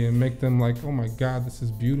emotionally and make them like, oh my God, this is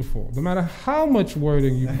beautiful. No matter how much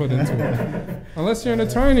wording you put into it. Unless you're an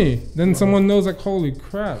attorney, then someone knows like, holy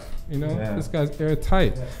crap, you know, this guy's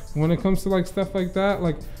airtight. When it comes to like stuff like that,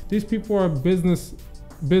 like these people are business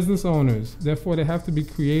owners. Therefore, they have to be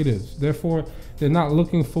creative. Therefore, they're not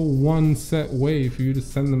looking for one set way for you to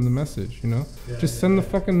send them the message, you know? Just send the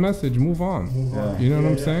fucking message, move on. You know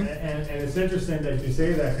what I'm saying? And it's interesting that you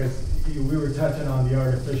say that, because we were touching on the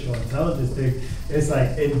artificial intelligence thing. It's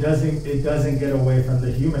like it doesn't get away from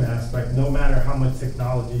the human aspect, no matter how much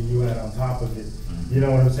technology you add on top of it. You know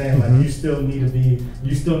what I'm saying? Like you still need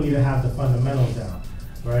to have the fundamentals down,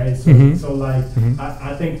 right? So like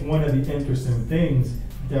I think one of the interesting things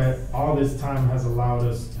that all this time has allowed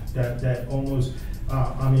us that almost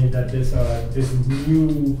this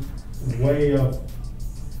new way of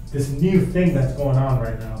this new thing that's going on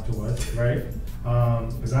right now to us, right?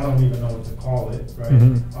 Because I don't even know what to call it,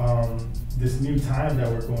 right? This new time that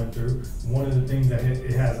we're going through, one of the things that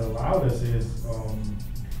it has allowed us is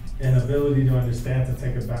an ability to understand, to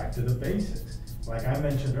take it back to the basics. Like I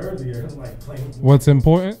mentioned earlier, like playing. What's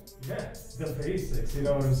important? Yeah, the basics, you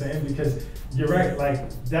know what I'm saying? Because you're right, like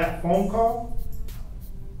that phone call,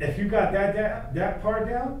 if you got that part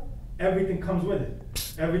down, everything comes with it.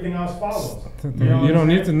 Everything else follows. You don't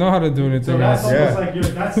need to know how to do anything. So that's almost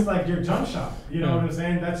like your jump shop. You know what I'm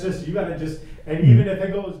saying? That's just, you gotta just, and even if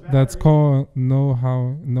it goes bad. That's called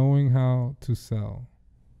knowing how to sell.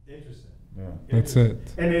 Interesting. Yeah. That's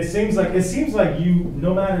it. And it seems like you,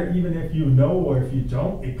 no matter even if you know or if you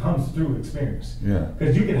don't, it comes through experience. Yeah.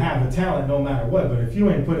 Because you can have the talent no matter what, but if you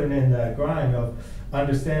ain't putting in that grind of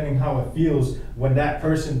understanding how it feels when that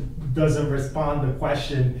person doesn't respond to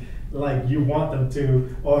question like you want them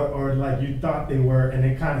to, or like you thought they were, and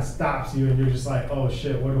it kind of stops you and you're just like, oh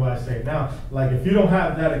shit, what do I say now? Like if you don't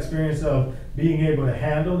have that experience of being able to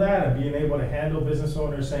handle that and being able to handle business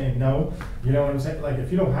owners saying no, you know what I'm saying? Like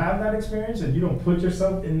if you don't have that experience and you don't put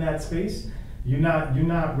yourself in that space, you're not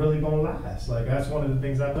really gonna last. Like that's one of the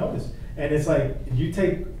things I've noticed. And it's like you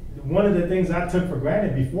take one of the things I took for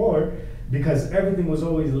granted before, because everything was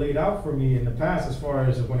always laid out for me in the past as far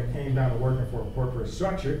as when it came down to working for a corporate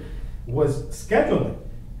structure, was scheduling.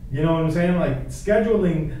 You know what I'm saying? Like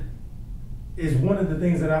scheduling is one of the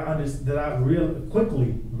things that I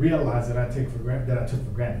quickly realized that I took for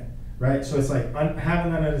granted, right? So it's like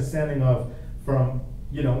having that understanding of, from,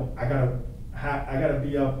 you know, I gotta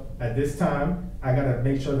be up at this time, I gotta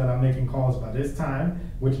make sure that I'm making calls by this time,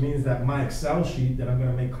 which means that my Excel sheet that I'm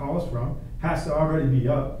gonna make calls from has to already be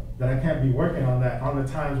up, that I can't be working on that on the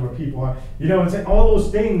times where people are, you know what I'm saying? All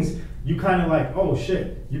those things, you kind of like, oh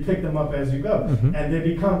shit, you pick them up as you go. And they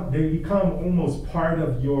become almost part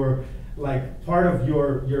of your, like part of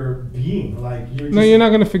your being. Like you're not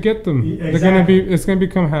gonna forget them. Exactly. It's gonna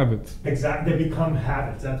become habits. Exactly, they become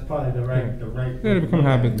habits. That's probably the right. Yeah, they become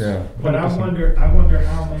habits. Yeah. But 100%. I wonder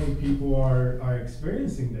how many people are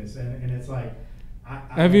experiencing this, and it's like,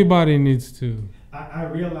 everybody needs to. I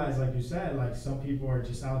realize, like you said, like some people are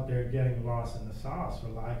just out there getting lost in the sauce, for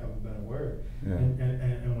lack of a better word. Yeah.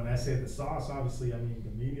 And when I say the sauce, obviously, I mean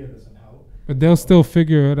the media doesn't help. But they'll still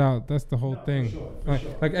figure it out. That's the whole thing. For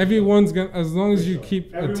sure. Like everyone's gonna, as long as you sure.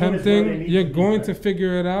 keep Everyone is where they attempting, need you're to be, going right? to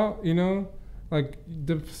figure it out. You know, like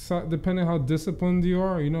depending how disciplined you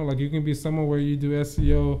are. You know, like you can be somewhere where you do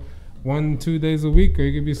SEO 1-2 days a week, or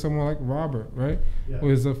you could be someone like Robert, right, Yeah. who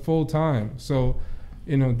is a full time. So,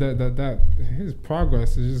 you know that his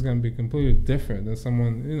progress is just gonna be completely different than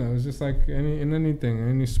someone. You know, it's just like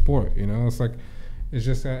any sport. You know, it's like it's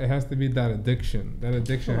just it has to be that addiction. That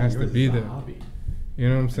addiction has to be there. Hobby. You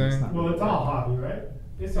know what I'm saying? Well, it's all hobby, right?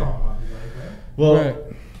 It's all hobby, right? Well, Right.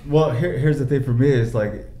 well, here's the thing for me is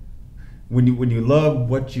like when you love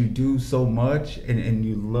what you do so much and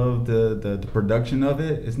you love the production of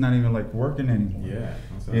it, it's not even like working anymore. Yeah.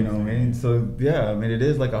 You know what I mean? So yeah, I mean it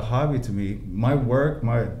is like a hobby to me. My work,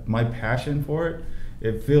 my passion for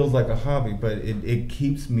it feels like a hobby, but it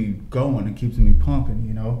keeps me going, it keeps me pumping,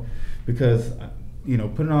 you know, because you know,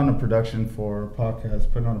 putting on a production for a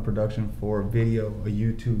podcast, putting on a production for a video, a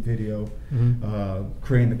YouTube video,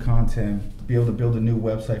 creating the content, be able to build a new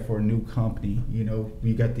website for a new company. You know,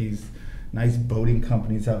 we got these nice boating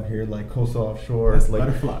companies out here like Coastal Offshore. That's like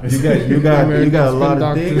butterflies. you got a lot of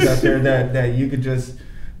doctors. things out there that you could just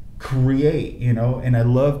create, you know. And I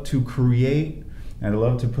love to create. And I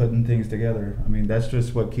love to putting things together. I mean, that's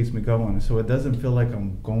just what keeps me going. So it doesn't feel like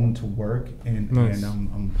I'm going to work and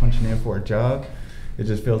I'm punching in for a job. It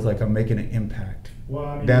just feels like I'm making an impact. Well,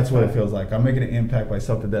 I mean, that's what it feels like. I'm making an impact by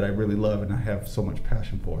something that I really love and I have so much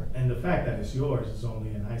passion for. And the fact that it's yours is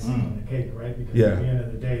only an icing on the cake, right? Because Yeah. at the end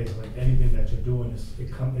of the day, it's like anything that you're doing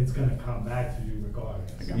it's gonna come back to you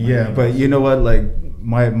regardless. Yeah, but you know what? Like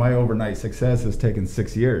my overnight success has taken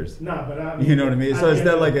 6 years. Nah, but I mean, You know what I mean? So it's get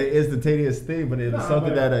not it. like an instantaneous thing, but it's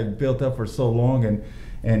something that I built up for so long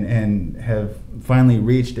and have finally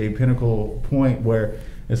reached a pinnacle point where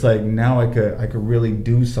it's like now I could really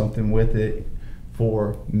do something with it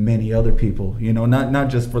for many other people, you know, not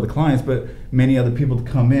just for the clients, but many other people to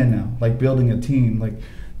come in now, like building a team. Like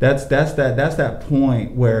that's that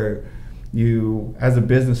point where you, as a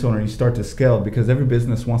business owner, you start to scale because every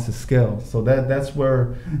business wants to scale. So that's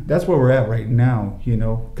where we're at right now, you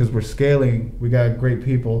know, because we're scaling, we got great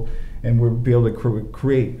people, and we're be able to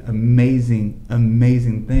create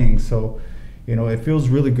amazing things. So, you know, it feels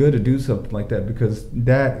really good to do something like that because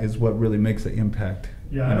that is what really makes an impact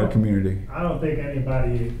in our community. I don't think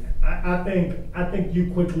anybody. I think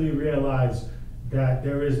you quickly realize that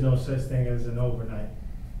there is no such thing as an overnight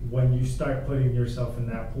when you start putting yourself in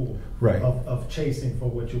that pool Right. of chasing for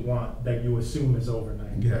what you want that you assume is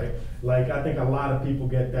overnight. Yeah. Right? Like I think a lot of people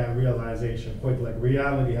get that realization quick. Like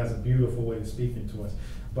reality has a beautiful way of speaking to us.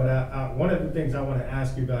 But one of the things I want to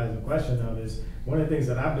ask you guys a question of is, one of the things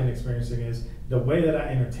that I've been experiencing is the way that I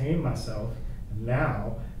entertain myself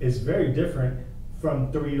now is very different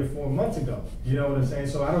from 3 to 4 months ago. You know what I'm saying?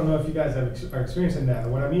 So I don't know if you guys are experiencing that.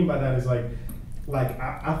 What I mean by that is like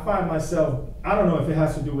I find myself, I don't know if it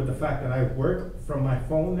has to do with the fact that I work from my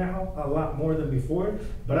phone now a lot more than before,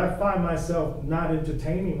 but I find myself not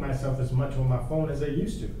entertaining myself as much on my phone as I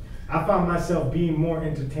used to. I find myself being more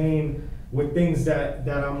entertained with things that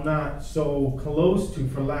I'm not so close to,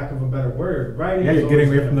 for lack of a better word. Writing. Yeah, has you're getting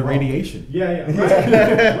always away been from the involved. radiation.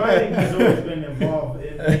 Yeah. Writing has always been involved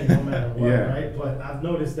in no matter what, Yeah. right? But I've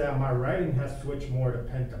noticed that my writing has switched more to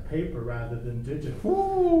pen to paper rather than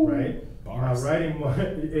digital, right? Bars. My writing more,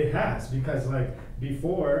 it has, because like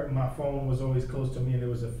before my phone was always close to me and it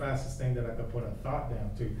was the fastest thing that I could put a thought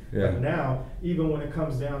down to. Yeah. But now, even when it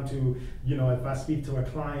comes down to, you know, if I speak to a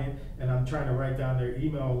client and I'm trying to write down their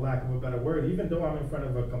email, lack of a better word, even though I'm in front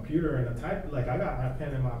of a computer and a type, like I got my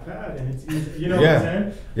pen and my pad and it's easy, you know what I'm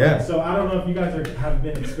saying? Yeah. Like, so I don't know if you guys have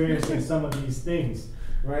been experiencing some of these things.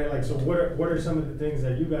 Right, like so. What are some of the things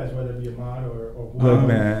that you guys, whether it be Ahmad or Look,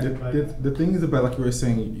 man. The thing is about, like you were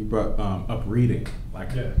saying, you brought up reading.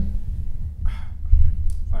 Like, Yeah.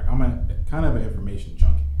 like I'm a kind of an information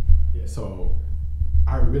junkie. Yeah. So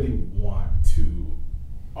I really want to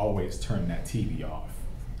always turn that TV off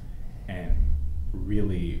and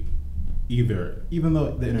really either, even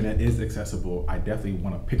though the internet is accessible, I definitely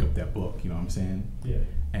want to pick up that book, you know what I'm saying? Yeah.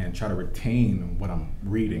 And try to retain what I'm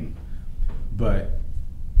reading. But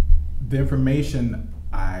the information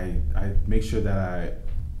I make sure that I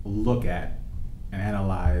look at and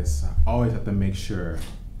analyze, I always have to make sure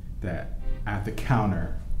that I have to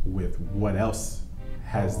counter with what else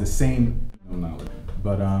has the same knowledge.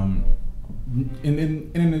 But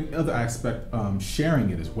in the other aspect,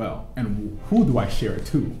 sharing it as well. And who do I share it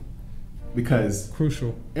to? Because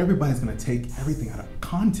crucial. Everybody's gonna take everything out of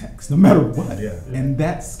context, no matter what. Yeah. And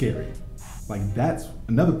that's scary. Like that's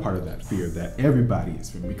another part of that fear that everybody is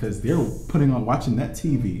feeling, because they're watching that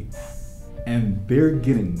TV and they're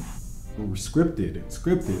getting scripted,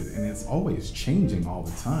 and it's always changing all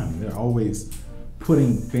the time. They're always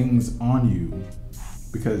putting things on you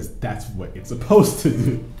because that's what it's supposed to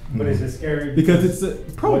do. But is it scary? Because it's a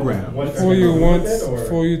program. For you once,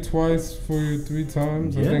 for you twice, for you 3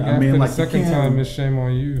 times. Yeah, I think after the second time, it's shame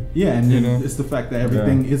on you. Yeah, and it's the fact that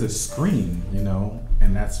everything is a screen, you know,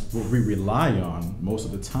 and that's what we rely on most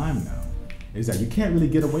of the time now, is that you can't really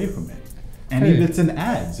get away from it. And it's in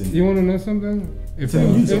ads. And you want to know something? If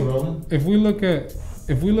we look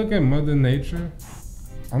at Mother Nature,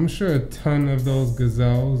 I'm sure a ton of those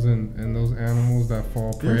gazelles and those animals that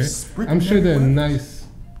fall prey, I'm sure they're nice,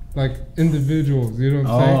 like individuals. You know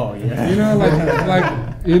what I'm saying? Yeah.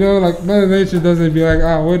 You know, like Mother Nature doesn't be like,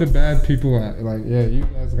 where the bad people at? Like, yeah, you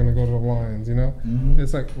guys are gonna go to the lions. You know,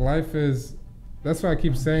 It's like life is. That's why I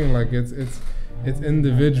keep saying like it's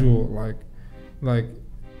individual. Like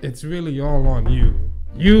it's really all on you.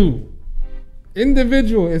 You,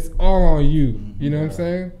 individual. It's all on you. You know what I'm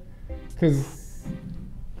saying? Because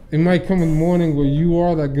it might come in the morning where you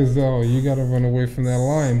are that gazelle. You gotta run away from that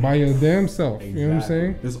lion by your damn self. Exactly. You know what I'm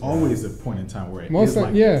saying? There's always a point in time where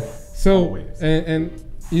So always. and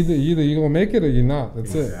either you're gonna make it or you're not.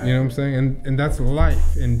 That's it. You know what I'm saying? And that's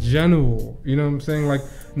life in general. You know what I'm saying? Like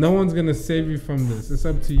no one's gonna save you from this. It's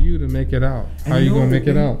up to you to make it out. How you gonna make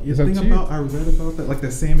it out? It's up to you. I read about that. Like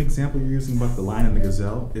the same example you're using about the lion and the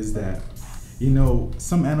gazelle is that, you know,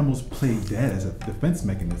 some animals play dead as a defense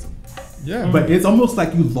mechanism. Yeah. But it's almost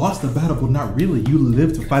like you lost the battle, but not really. You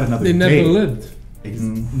lived to fight another day. They never lived.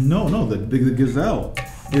 No, the gazelle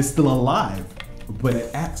is still alive, but it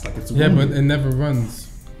acts like it's wounded. wounded. But it never runs.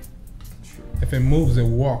 True. If it moves, it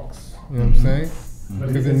walks. You know what I'm saying?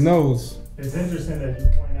 Because it knows. It's interesting that you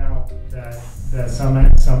point out that some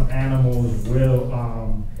animals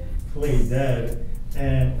will play dead,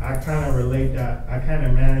 and I kind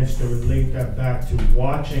of managed to relate that back to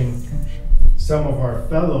watching some of our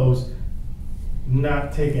fellows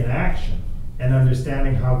not taking action and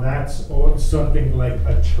understanding how that's something like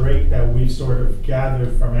a trait that we've sort of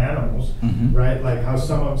gathered from animals, right? Like how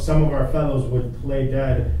some of our fellows would play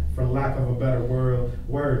dead, for lack of a better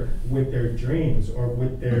word, with their dreams or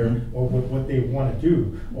with their or with what they want to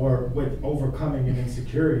do, or with overcoming an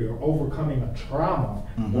insecurity or overcoming a trauma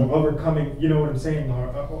or overcoming, you know what I'm saying, or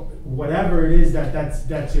whatever it is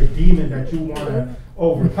that's your demon that you want to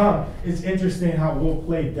overcome. It's interesting how we'll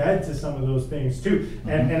play dead to some of those things too.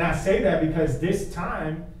 And I say that because this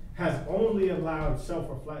time has only allowed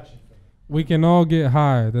self-reflection. We can all get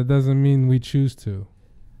high. That doesn't mean we choose to.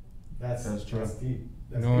 That's true. That's deep.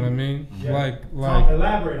 You know what I mean? Yeah. Like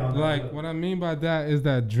elaborate on that. Like what I mean by that is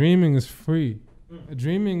that dreaming is free.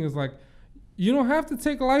 Dreaming is like, you don't have to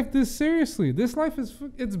take life this seriously. This life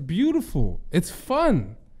it's beautiful. It's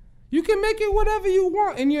fun. You can make it whatever you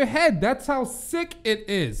want in your head. That's how sick it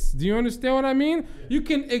is. Do you understand what I mean? You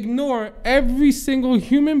can ignore every single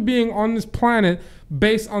human being on this planet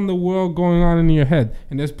based on the world going on in your head.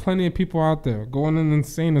 And there's plenty of people out there going in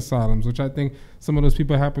insane asylums, which I think some of those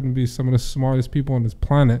people happen to be some of the smartest people on this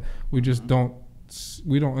planet. We just don't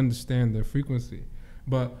understand their frequency.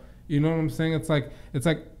 But you know what I'm saying? It's like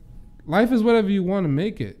life is whatever you want to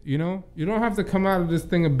make it, you know? You don't have to come out of this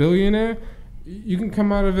thing a billionaire. You can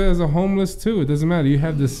come out of it as a homeless too. It doesn't matter. You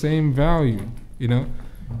have the same value, you know?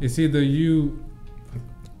 It's either you...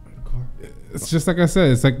 It's just like I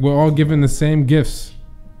said. It's like we're all given the same gifts.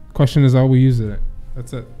 Question is, are we using it?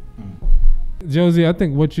 That's it. Josie, I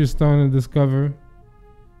think what you're starting to discover,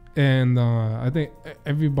 and I think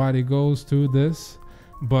everybody goes through this,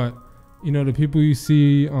 but you know, the people you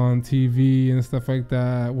see on TV and stuff like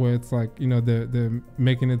that, where it's like, you know, they're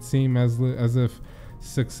making it seem as if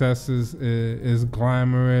success is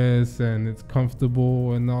glamorous and it's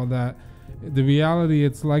comfortable and all that. The reality,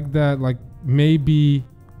 it's like that, like maybe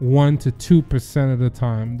 1 to 2% of the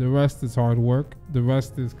time. The rest is hard work. The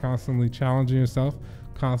rest is constantly challenging yourself,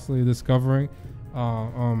 constantly discovering,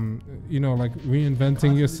 you know, like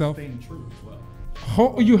reinventing yourself. Staying true as well.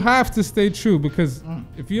 you have to stay true, because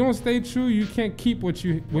if you don't stay true, you can't keep what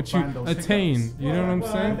you attain. hiccups. You know what I'm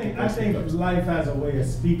saying? I think life has a way of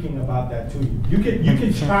speaking about that to you. You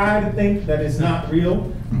can try to think that it's not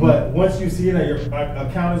real, but once you see that your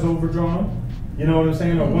account is overdrawn, you know what I'm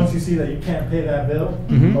saying? Or once you see that you can't pay that bill,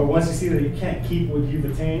 or once you see that you can't keep what you've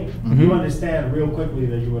attained, you understand real quickly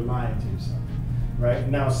that you were lying to yourself. Right?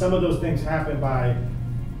 Now, some of those things happen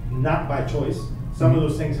not by choice. Some of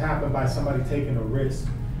those things happen by somebody taking a risk,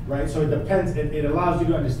 right? So it depends. It allows you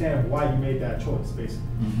to understand why you made that choice, basically.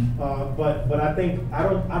 But I think I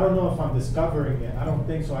don't know if I'm discovering it. I don't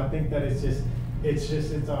think so. I think that it's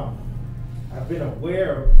I've been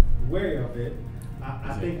aware of it.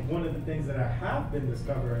 I think one of the things that I have been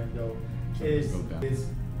discovering though is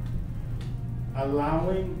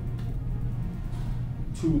allowing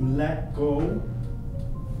to let go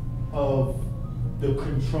of the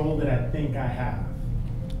control that I think I have.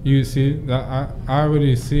 You see that I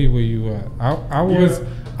already see where you are. I was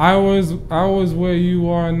where you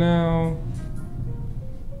are now.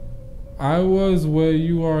 I was where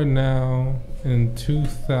you are now in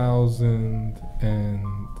 2012.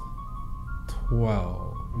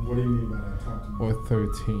 What do you mean by that? Talk to me. Or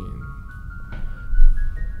 13.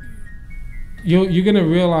 You're gonna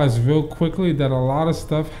realize real quickly that a lot of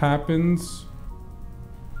stuff happens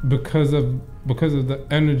because of the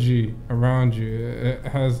energy around you. It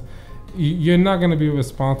has, you're not gonna be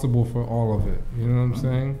responsible for all of it. You know what I'm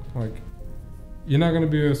saying? Like, you're not gonna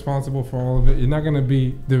be responsible for all of it. You're not gonna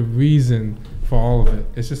be the reason for all of it.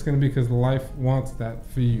 It's just gonna be because life wants that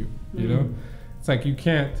for you. You know, it's like you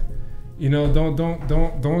can't. You know,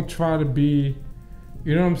 don't try to be.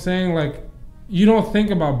 You know what I'm saying? Like, you don't think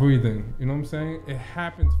about breathing. You know what I'm saying? It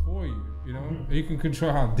happens for you. You know, you can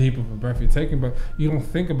control how deep of a breath you're taking, but you don't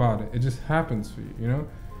think about it. It just happens for you. You know,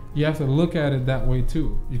 you have to look at it that way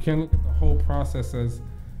too. You can't look at the whole process as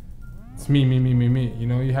it's me. You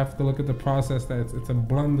know, you have to look at the process that it's a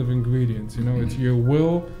blend of ingredients. You know, it's your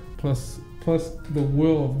will plus the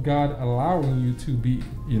will of God allowing you to be.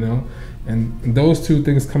 You know, and those two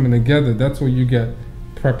things coming together, that's where you get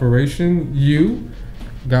preparation.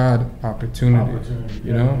 God, opportunity,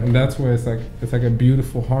 you know, and that's where it's like a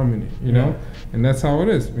beautiful harmony, you know, and that's how it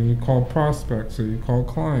is when you call prospects or you call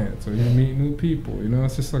clients or you meet new people, you know.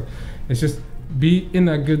 It's just be in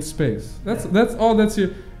that good space. That's all. That's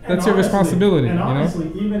your responsibility. And honestly,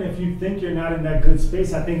 you know? Even if you think you're not in that good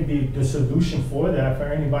space, I think the solution for that, for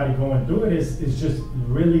anybody going through it, is just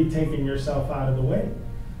really taking yourself out of the way.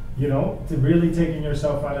 You know, to really taking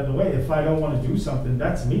yourself out of the way. If I don't want to do something,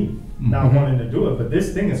 that's me not wanting to do it. But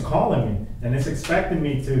this thing is calling me, and it's expecting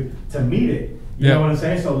me to meet it. You know what I'm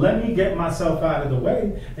saying? So let me get myself out of the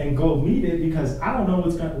way and go meet it, because I don't know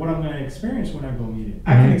what I'm going to experience when I go meet it.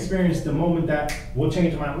 I can experience the moment that will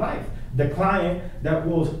change my life. The client that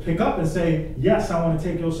will pick up and say, yes, I want to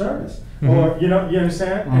take your service. Or, you know, you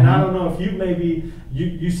understand? And I don't know if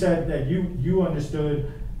you said that you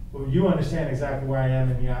understood. You understand exactly where I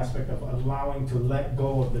am in the aspect of allowing to let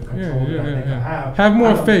go of the control that I think I have. Have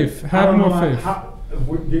more faith. Have more faith.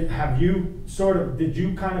 Have you did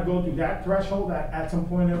you kind of go through that threshold at some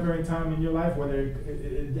point ever in time in your life, whether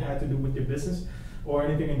it had to do with your business or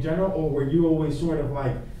anything in general, or were you always sort of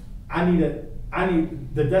like, I need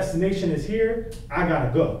the destination is here, I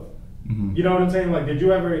gotta go. You know what I'm saying? Like, did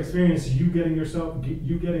you ever experience you getting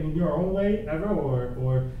in your own way ever,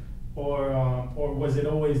 or was it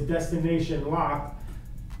always destination locked?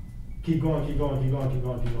 Keep going.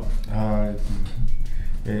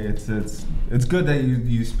 It's good that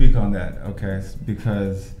you speak on that, okay?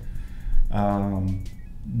 Because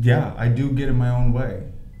I do get in my own way.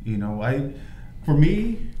 You know, for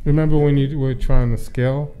me. Remember when you were trying to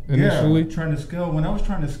scale initially? Yeah, trying to scale. When I was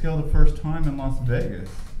trying to scale the first time in Las Vegas,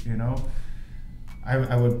 you know,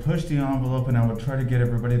 I would push the envelope and I would try to get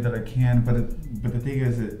everybody that I can, but the thing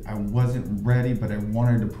is that I wasn't ready, but I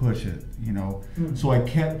wanted to push it, you know. So I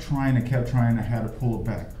kept trying. I had to pull it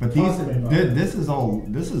back. But this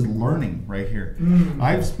is learning right here.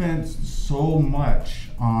 I've spent so much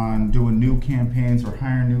on doing new campaigns or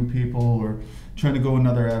hiring new people or trying to go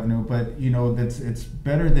another avenue, but you know, it's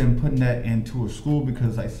better than putting that into a school,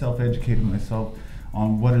 because I self-educated myself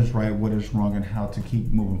on what is right, what is wrong, and how to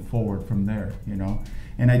keep moving forward from there, you know.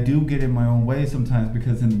 And I do get in my own way sometimes,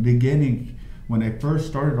 because in the beginning, when I first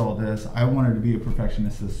started all this, I wanted to be a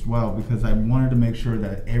perfectionist as well, because I wanted to make sure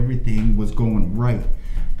that everything was going right.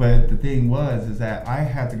 But the thing is that I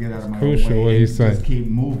had to get out of my own way and just keep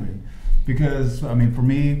moving. Because, I mean, for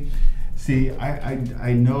me, see,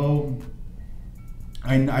 I know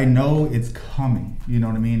it's coming, you know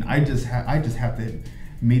what I mean? I just have to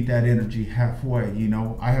meet that energy halfway. You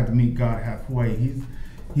know, I have to meet God halfway.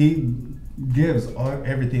 He gives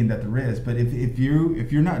everything that there is. But if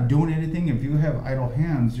you're not doing anything, if you have idle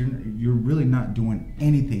hands, you're really not doing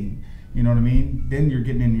anything. You know what I mean? Then you're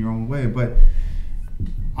getting in your own way. But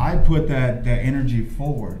I put that energy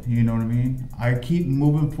forward. You know what I mean? I keep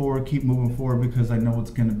moving forward because I know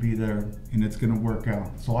it's going to be there and it's going to work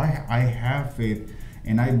out. So I have faith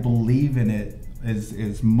and I believe in it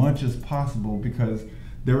as much as possible because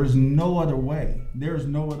there is no other way. There's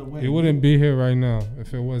no other way. You wouldn't be here right now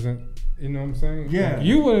if it wasn't. You know what I'm saying? Yeah. Like,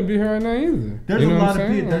 you wouldn't be here right now either.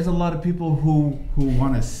 There's a lot of people who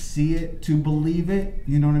want to see it to believe it.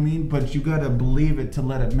 You know what I mean? But you got to believe it to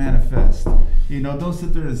let it manifest. You know, don't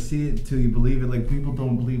sit there and see it until you believe it. Like people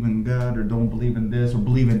don't believe in God or don't believe in this or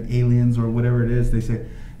believe in aliens or whatever it is. They say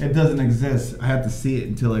it doesn't exist. I have to see it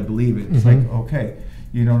until I believe it. It's like, okay,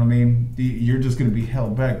 you know what I mean? You're just going to be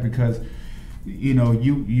held back because, you know,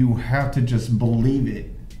 you have to just believe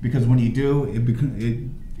it because when you do,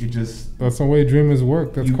 it just, that's the way dreamers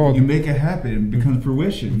work. That's called, you make it happen. It becomes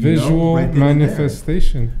fruition. Visual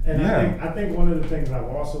manifestation. And I think one of the things I've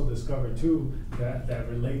also discovered too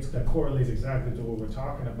that correlates exactly to what we're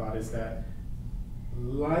talking about is that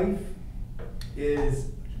life is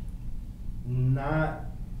not,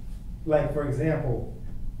 like, for example,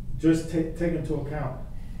 just take into account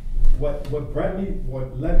what led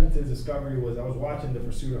me to discovery was I was watching The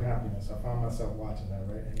Pursuit of Happiness. I found myself watching that,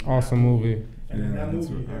 right? And awesome movie. And in that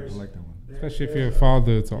movie, I like that one. Especially if you're a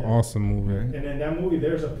father, it's an awesome movie. And in that movie,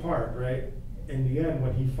 there's a part, right, in the end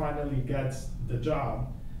when he finally gets the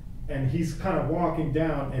job, and he's kind of walking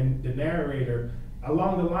down, and the narrator,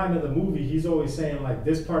 along the line of the movie, he's always saying, like,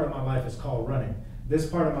 this part of my life is called running. This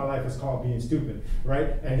part of my life is called being stupid,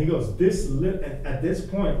 right? And he goes, at this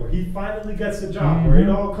point where he finally gets the job, where it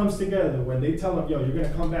all comes together, when they tell him, yo, you're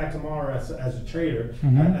gonna come back tomorrow as a trader,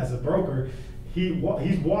 as a broker,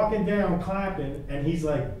 he's walking down clapping, and he's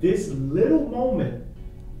like, this little moment,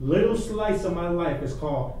 little slice of my life is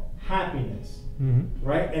called happiness,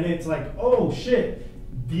 right? And it's like, oh shit,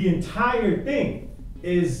 the entire thing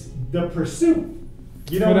is the pursuit.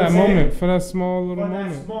 You know for what I'm that saying? moment, for that small little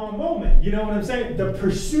moment. That small moment, you know what I'm saying? The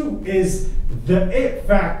pursuit is the it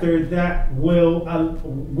factor that will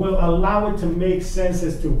allow it to make sense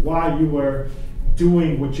as to why you were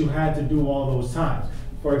doing what you had to do all those times.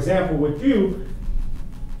 For example, with you,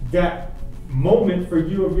 that moment for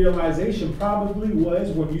you of realization probably was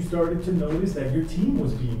when you started to notice that your team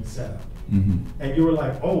was being set up. And you were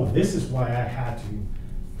like, oh, this is why I had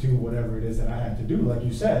to do whatever it is that I had to do. Like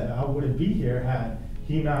you said, I wouldn't be here had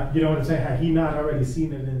he not, you know what I'm saying, had he not already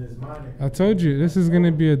seen it in his mind. I told you, this is going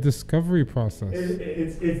to be a discovery process.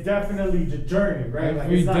 It's definitely the journey, right?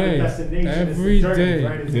 Every it's not day. the destination, Every it's the journey, day.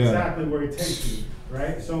 right? It's exactly where it takes you,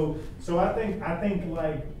 right? So I think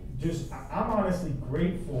like, just, I'm honestly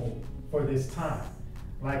grateful for this time.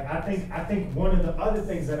 Like, I think one of the other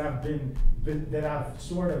things that I've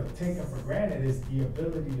sort of taken for granted is the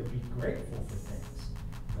ability to be grateful for things,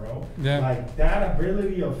 bro. Yeah. Like that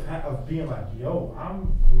ability of being like, yo,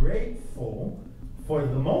 I'm grateful for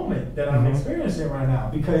the moment that I'm experiencing right now.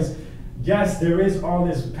 Because yes, there is all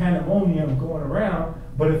this pandemonium going around,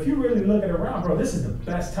 but if you really look at it around, bro, this is the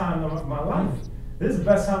best time of my life. This is the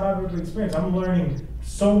best time I've ever experienced. I'm learning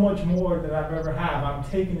so much more than I've ever had. I'm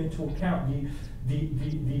taking into account the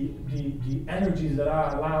energies that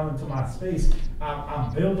I allow into my space.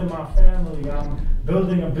 I'm building my family. I'm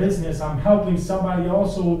building a business. I'm helping somebody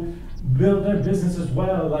also build their business as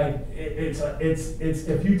well. Like it's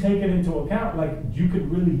if you take it into account, like you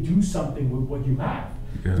could really do something with what you have.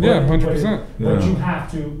 Yeah, 100%. But you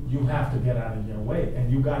have to get out of your way,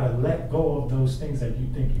 and you gotta let go of those things that you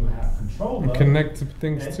think you have control of. Connect to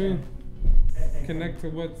things too. Connect to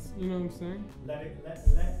what's, you know what I'm saying? Let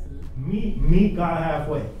meet God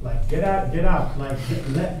halfway. Like get out. Like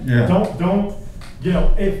don't. You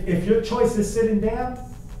know, if your choice is sitting down,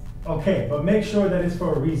 okay, but make sure that it's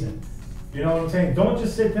for a reason. You know what I'm saying? Don't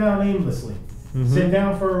just sit down aimlessly. Sit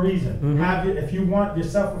down for a reason. If you want your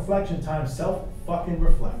self-reflection time, fucking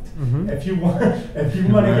reflect. If you want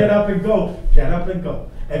to get up and go, get up and go.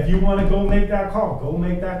 If you want to go make that call, go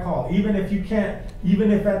make that call. Even if you can't,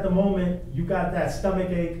 even if at the moment you got that stomach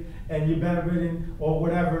ache and you're bedridden or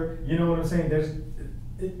whatever, you know what I'm saying?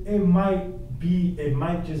 It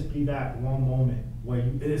might just be that one moment where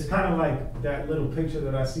it's kind of like that little picture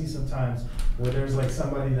that I see sometimes where there's like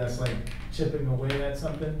somebody that's like chipping away at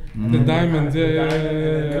something. The diamond, and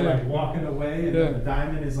they're like walking away, and the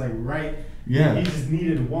diamond is like right. Yeah. He just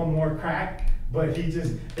needed one more crack, but it's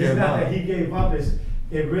not that he gave up.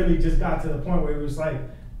 It really just got to the point where it was like,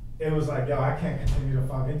 it was like, yo, I can't continue to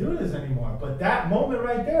fucking do this anymore. But that moment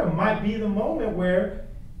right there might be the moment where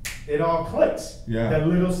it all clicks. Yeah. The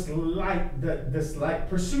little slight, the slight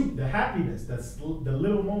pursuit, the happiness, the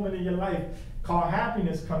little moment in your life called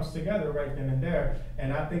happiness comes together right then and there.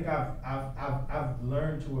 And I think I've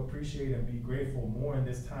learned to appreciate and be grateful more in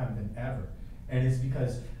this time than ever. And it's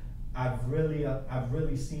because I've really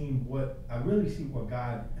seen what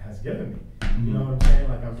God has given me. Mm-hmm. You know what I'm saying?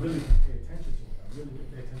 Like I really pay attention to it. I really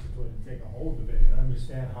pay attention to it and take a hold of it and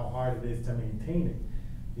understand how hard it is to maintain it.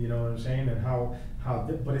 You know what I'm saying? And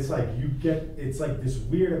but it's like it's like this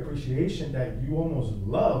weird appreciation that you almost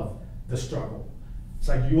love the struggle. It's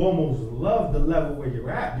like you almost love the level where you're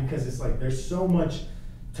at, because it's like there's so much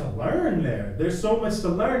to learn there. There's so much to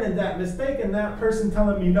learn in that mistake and that person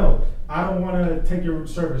telling me, no, I don't want to take your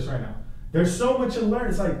service right now. There's so much to learn.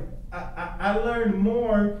 It's like I learn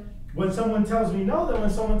more when someone tells me no than when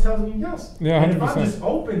someone tells me yes. Yeah, 100%. And if I'm just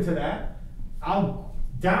open to that, I'll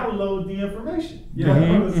download the information. You know what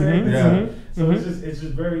I'm saying? Yeah. So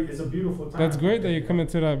it's a beautiful time. That's great that you're coming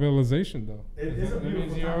to that realization, though. It is a beautiful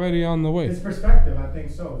means you're time. already on the way. It's perspective, I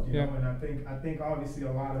think so. You Yeah. know, and I think obviously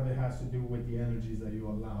a lot of it has to do with the energies that you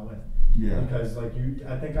allow in. Yeah. Because like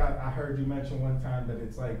I think I heard you mention one time that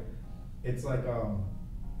it's like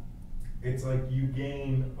you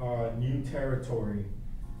gain new territory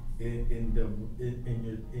in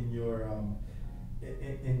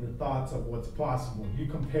the thoughts of what's possible. You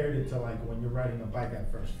compared it to like when you're riding a bike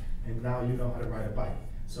at first, and now you know how to ride a bike.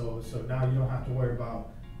 So now you don't have to worry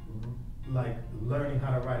about like learning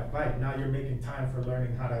how to ride a bike. Now you're making time for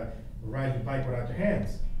learning how to ride your bike without your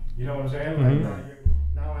hands. You know what I'm saying? Mm-hmm. Like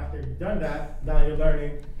now after you've done that, now you're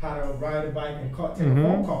learning how to ride a bike and take a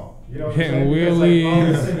phone call. You know what I'm saying?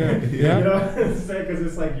 Wheelies. You know what I'm saying? Because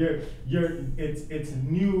it's like it's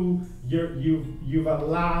new. You've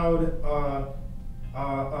allowed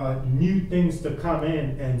new things to come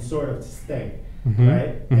in and sort of stay,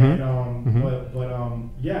 right? And but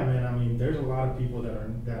yeah, man. I mean, there's a lot of people that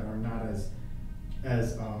are not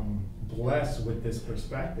as blessed with this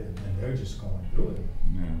perspective, and they're just going through it.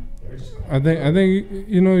 Yeah. They're just going I think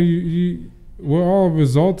you know we're all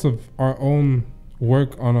results of our own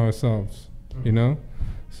work on ourselves. You know,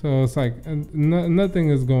 so it's like nothing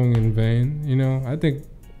is going in vain. You know, I think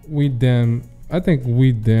we damn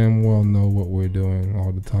well know what we're doing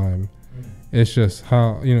all the time. It's just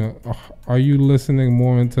how, you know, are you listening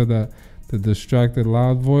more into the distracted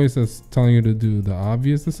loud voice that's telling you to do the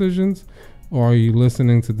obvious decisions, or are you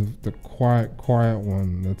listening to the quiet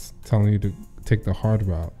one that's telling you to take the hard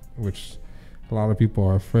route, which a lot of people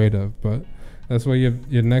are afraid of? But that's where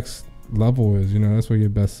your next level is, you know, that's where your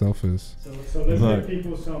best self is. So let's give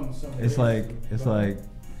people some It's like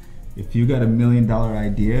if you got $1 million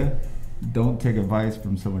idea, don't take advice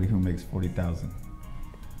from somebody who makes 40,000.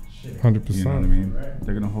 100%. You know what I mean? Right.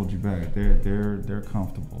 They're gonna hold you back. They're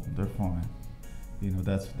comfortable. They're fine. You know,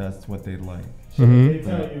 that's what they like. So if they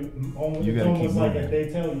tell You it's gotta almost keep like moving. if they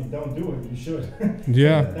tell you don't do it, you should.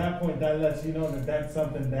 Yeah. At that point, that lets you know that that's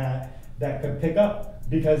something that could pick up.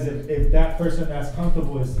 Because if that person that's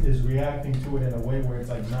comfortable is reacting to it in a way where it's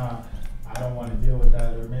like, nah, I don't want to deal with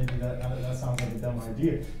that, or maybe that sounds like a dumb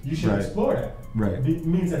idea, you should explore that. Right. It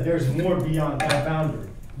means that there's more beyond that boundary.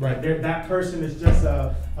 Right. That person is just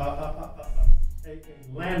a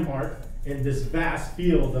landmark in this vast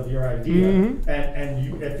field of your idea,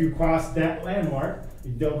 and if you cross that landmark,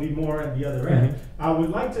 there'll be more at the other end. I would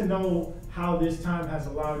like to know how this time has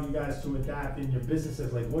allowed you guys to adapt in your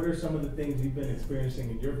businesses. Like, what are some of the things you've been experiencing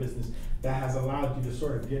in your business that has allowed you to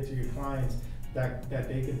sort of get to your clients that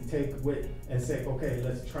they can take with and say, okay,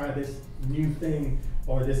 let's try this new thing,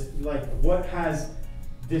 or this, like, what has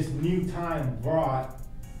this new time brought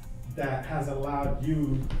that has allowed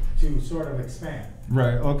you to sort of expand?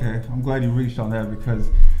 Right, okay. I'm glad you reached on that, because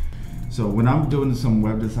so when I'm doing some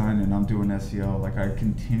web design and I'm doing SEO, like I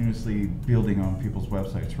continuously building on people's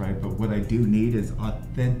websites, right? But what I do need is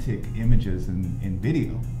authentic images and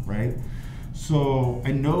video, right? So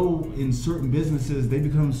I know in certain businesses, they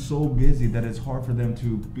become so busy that it's hard for them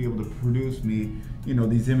to be able to produce me, you know,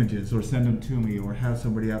 these images, or send them to me, or have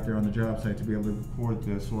somebody out there on the job site to be able to record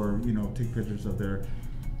this, or, you know, take pictures of their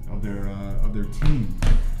team.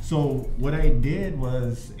 So what I did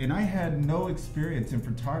was, and I had no experience in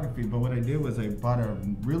photography, but what I did was I bought a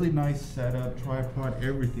really nice setup, tripod,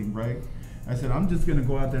 everything, right? I said, I'm just gonna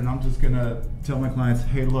go out there and I'm just gonna tell my clients,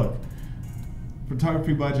 hey, look,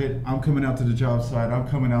 photography budget, I'm coming out to the job site, I'm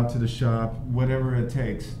coming out to the shop, whatever it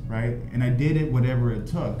takes, right? And I did it whatever it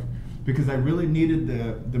took, because I really needed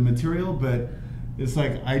the material, but it's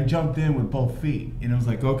like I jumped in with both feet, and it was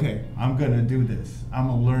like, okay, I'm gonna do this. I'm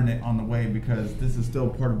gonna learn it on the way because this is still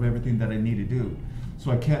part of everything that I need to do.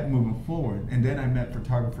 So I kept moving forward, and then I met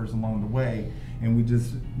photographers along the way, and we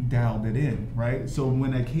just dialed it in, right? So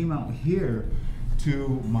when I came out here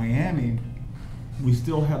to Miami, we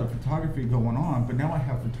still had the photography going on, but now I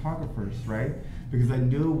have photographers, right? Because I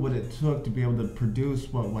knew what it took to be able to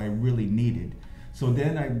produce what I really needed. So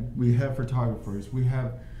then we have photographers. We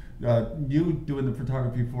have you doing the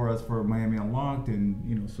photography for us for Miami Unlocked and,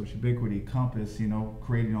 you know, Social Ubiquity, Compass, you know,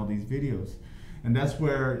 creating all these videos. And that's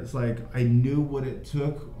where it's like I knew what it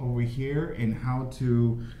took over here and how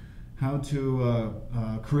to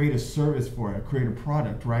create a service for it, create a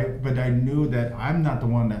product, right? But I knew that I'm not the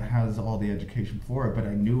one that has all the education for it, but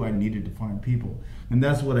I knew I needed to find people. And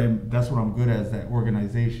that's what I'm good at, is that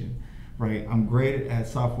organization, right? I'm great at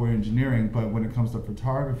software engineering, but when it comes to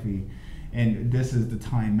photography, and this is the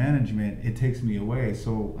time management, it takes me away.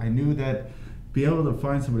 So I knew that be able to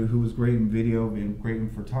find somebody who was great in video and great in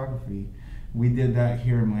photography, we did that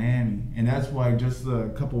here in Miami. And that's why just a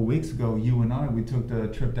couple of weeks ago, you and I, we took the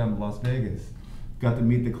trip down to Las Vegas. Got to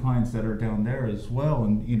meet the clients that are down there as well,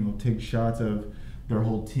 and, you know, take shots of their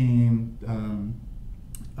whole team.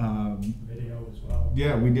 Video as well.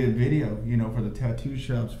 Yeah, we did video, you know, for the tattoo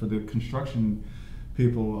shops, for the construction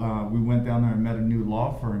people. We went down there and met a new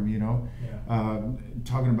law firm, you know,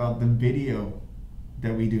 talking about the video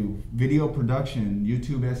that we do, video production,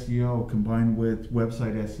 YouTube SEO combined with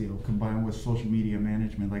website SEO, combined with social media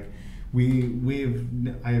management. Like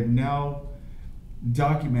I have now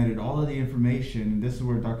documented all of the information, and this is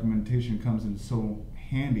where documentation comes in so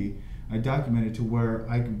handy. I documented to where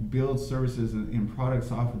I can build services and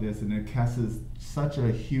products off of this, and it casts such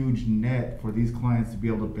a huge net for these clients to be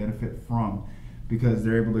able to benefit from, because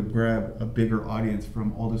they're able to grab a bigger audience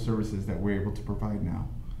from all the services that we're able to provide now.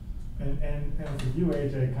 And for you,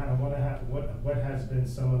 AJ, kind of what has been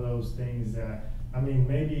some of those things that, I mean,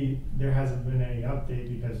 maybe there hasn't been any update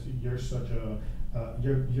because you're such a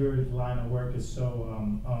your line of work is so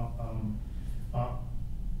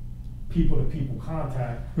people to people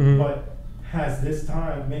contact, but has this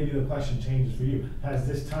time, maybe the question changes for you, has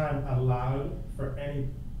this time allowed for any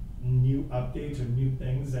new updates or new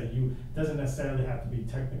things that doesn't necessarily have to be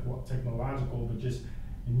technological, but just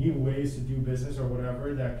new ways to do business or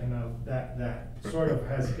whatever that can that sort of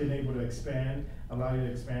has been able to allow you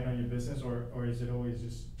to expand on your business, or is it always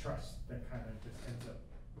just trust that kind of just ends up?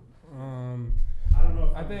 I don't know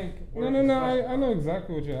if I think no. I know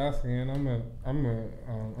exactly what you're asking, and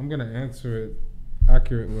I'm gonna answer it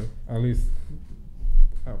accurately. At least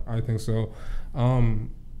I think so.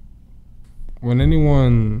 When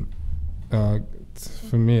anyone,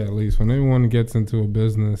 for me at least, when anyone gets into a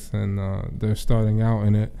business and they're starting out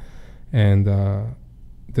in it, and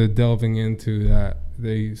they're delving into that,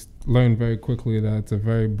 they learn very quickly that it's a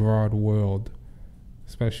very broad world,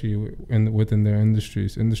 especially within their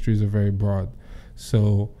industries. Industries are very broad.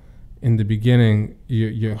 So in the beginning,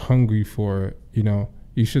 you're hungry for it. You know,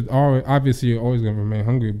 you should obviously you're always going to remain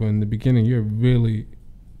hungry, but in the beginning, you're really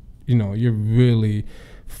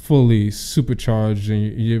fully supercharged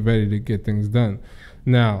and you're ready to get things done.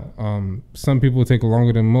 Now, some people take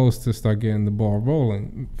longer than most to start getting the ball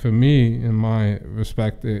rolling. For me, in my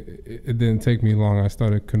respect, it didn't take me long. I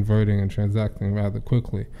started converting and transacting rather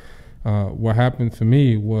quickly. What happened for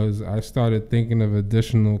me was I started thinking of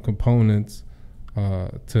additional components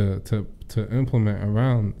to implement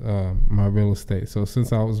around my real estate. So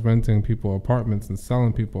since I was renting people apartments and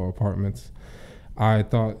selling people apartments, I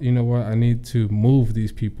thought, you know what, I need to move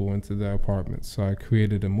these people into their apartments. So I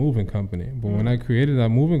created a moving company. But when I created that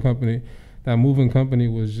moving company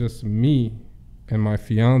was just me and my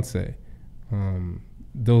fiance.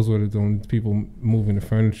 Those were the only people moving the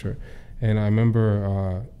furniture. And I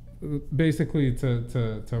remember basically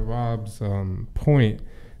to Rob's point,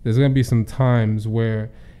 there's going to be some times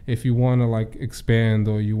where if you want to like expand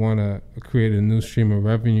or you want to create a new stream of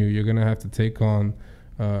revenue, you're going to have to take on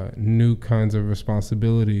new kinds of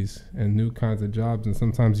responsibilities and new kinds of jobs, and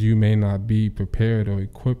sometimes you may not be prepared or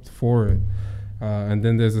equipped for it. And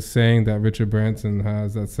then there's a saying that Richard Branson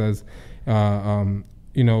has that says,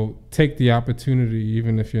 you know, take the opportunity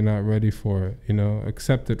even if you're not ready for it. You know,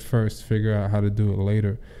 accept it first, figure out how to do it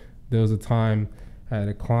later. There was a time I had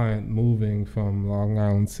a client moving from Long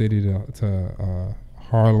Island City to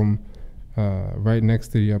Harlem, right next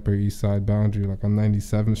to the Upper East Side boundary, like on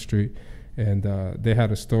 97th Street. And they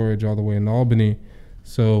had a storage all the way in Albany.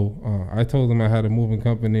 So I told them I had a moving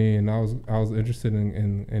company and I was interested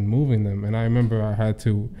in moving them. And I remember I had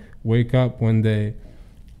to wake up one day,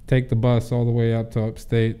 take the bus all the way up to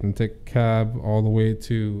upstate and take a cab all the way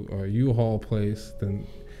to a U-Haul place, then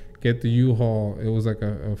get the U-Haul. It was like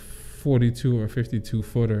a 42 or 52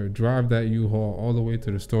 footer, drive that U-Haul all the way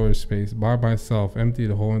to the storage space by myself, empty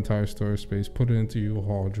the whole entire storage space, put it into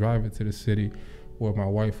U-Haul, drive it to the city where my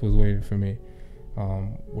wife was waiting for me,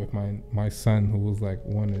 with my son, who was like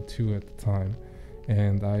 1 or 2 at the time.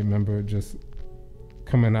 And I remember just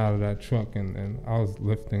coming out of that truck, and I was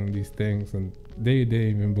lifting these things, and they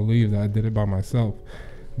didn't even believe that I did it by myself.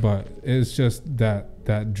 But it's just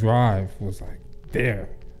that drive was like there.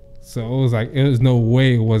 So it was like, it was no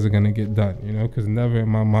way it wasn't going to get done, you know, because never in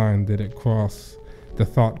my mind did it cross, the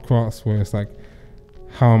thought cross where it's like,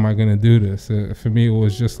 how am I going to do this? For me, it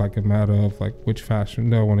was just like a matter of like, which fashion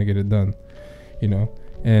do I want to get it done, you know?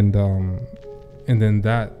 And then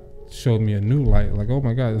that showed me a new light, like, oh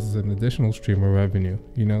my God, this is an additional stream of revenue,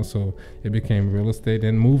 you know? So it became real estate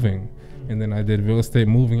and moving. And then I did real estate,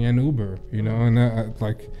 moving, and Uber, you know? And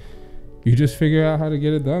like, you just figure out how to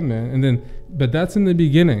get it done, man. And then, but that's in the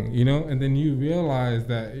beginning, you know? And then you realize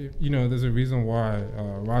that, you know, there's a reason why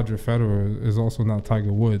Roger Federer is also not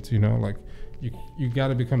Tiger Woods, you know? Like, you got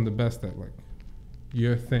to become the best at, like,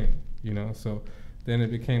 your thing, you know? So then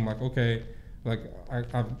it became like, okay, like,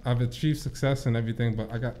 I've achieved success and everything,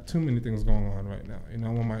 but I got too many things going on right now. You know,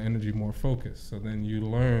 I want my energy more focused. So then you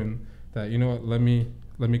learn that, you know what, let me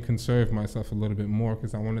conserve myself a little bit more,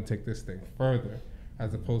 because I want to take this thing further,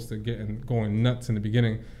 as opposed to going nuts in the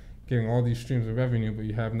beginning, getting all these streams of revenue, but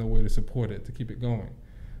you have no way to support it, to keep it going.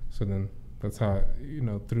 So then that's how, you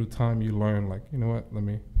know, through time you learn, like, you know what, let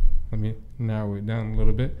me narrow it down a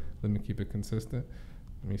little bit, let me keep it consistent,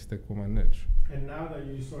 let me stick with my niche. And now that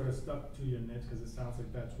you sort of stuck to your niche, because it sounds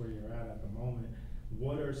like that's where you're at the moment,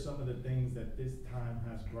 what are some of the things that this time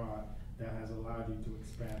has brought that has allowed you to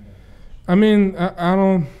expand that niche? I mean, I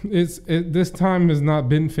don't, this time has not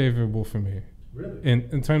been favorable for me. Really?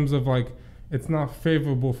 In terms of, like, it's not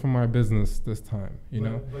favorable for my business this time, you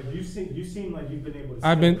know. But you seem like you've been able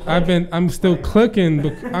to. I'm still clicking.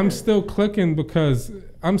 I'm still clicking because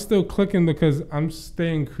I'm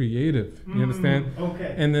staying creative. You understand?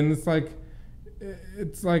 Okay. And then it's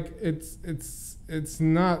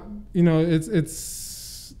not, you know,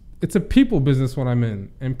 it's a people business what I'm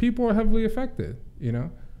in, and people are heavily affected, you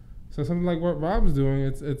know. So something like what Rob's doing,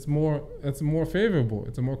 it's more favorable.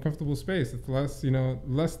 It's a more comfortable space. It's less, you know,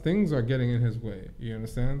 less things are getting in his way. You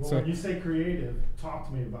understand? Well, so when you say creative, talk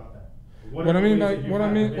to me about that. You don't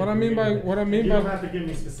have to give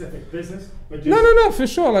me specific business, but just no, for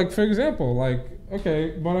sure. Like, for example, like,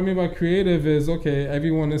 okay, what I mean by creative is, okay,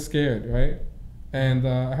 everyone is scared, right? And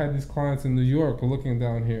I had these clients in New York looking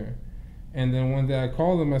down here, and then one day I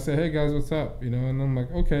called them. I said, hey guys, what's up? You know, and I'm like,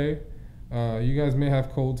 okay. You guys may have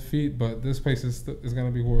cold feet, but this place is going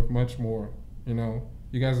to be worth much more. You know,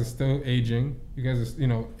 you guys are still aging. You guys are, you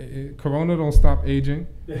know, Corona don't stop aging.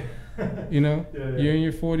 You know, you're in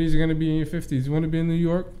your 40s, you're going to be in your 50s. You want to be in New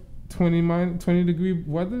York, 20 degree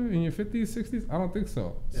weather in your 50s, 60s? I don't think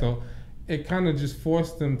so. Yeah. So it kind of just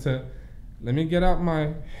forced them to, let me get out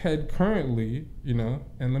my head currently, you know,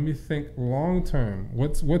 and let me think long term.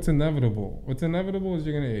 What's inevitable? What's inevitable is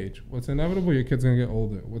you're gonna age. What's inevitable, your kid's gonna get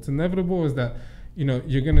older. What's inevitable is that, you know,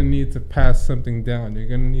 you're gonna need to pass something down. You're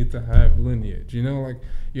gonna need to have lineage. You know, like,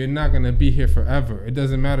 you're not gonna be here forever. It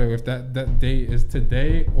doesn't matter if that day is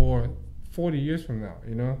today or 40 years from now.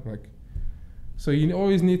 You know, like, so you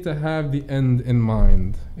always need to have the end in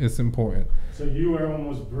mind. It's important. So you are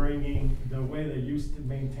almost bringing the way that you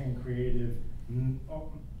maintain creative,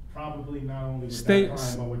 probably not only with that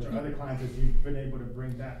client, but with your other clients, is you've been able to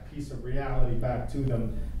bring that piece of reality back to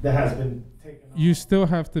them that has been taken off. You still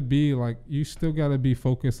have to be, like, you still got to be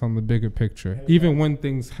focused on the bigger picture, even when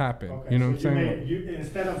things happen. Okay, you know what I'm saying?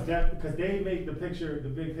 Instead of that, because they make the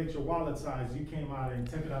big picture wallet size, you came out and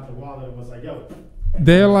took it out the wallet and was like, yo.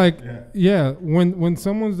 They're like, yeah, when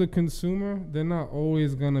someone's a consumer, they're not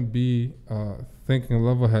always going to be thinking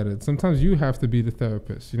level-headed. Sometimes you have to be the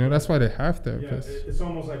therapist. You know, that's why they have therapists. Yeah, it's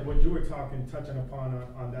almost like what you were touching upon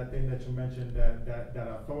on that thing that you mentioned, that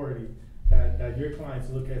authority, that your clients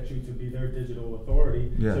look at you to be their digital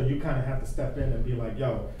authority. Yeah. So you kind of have to step in and be like,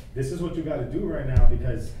 yo, this is what you got to do right now,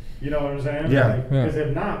 because, you know what I'm saying? Yeah. Because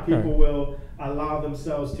if not, people will allow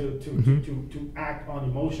themselves to act on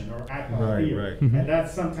emotion or act on fear. Right. And that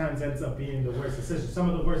sometimes ends up being the worst decision. Some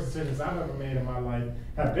of the worst decisions I've ever made in my life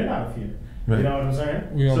have been out of fear. Right. You know what I'm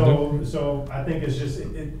saying? So I think it's just,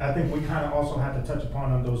 I think we kind of also have to touch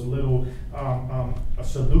upon those little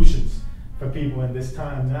solutions for people in this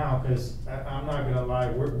time now, because I'm not gonna lie,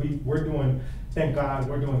 we're doing, thank God,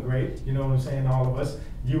 we're doing great. You know what I'm saying? All of us,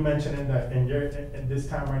 you mentioning that in this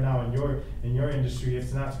time right now in your industry,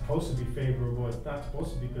 it's not supposed to be favorable. It's not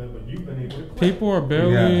supposed to be good, but you've been able to. People are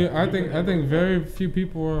barely. I think very few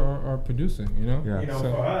people are producing. You know. You know,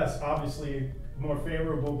 for us, obviously more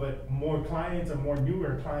favorable, but more clients and more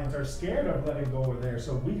newer clients are scared of letting go of there.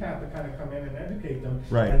 So we have to kind of come in and educate them.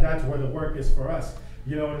 Right. And that's where the work is for us.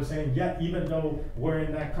 You know what I'm saying? Yet, even though we're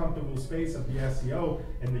in that comfortable space of the SEO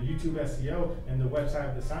and the YouTube SEO and the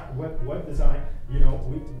website design, web design, you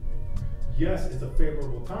know, yes, it's a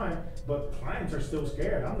favorable time, but clients are still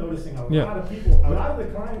scared. I'm noticing a lot of people, a lot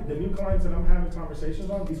of the new clients that I'm having conversations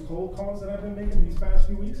on, these cold calls that I've been making these past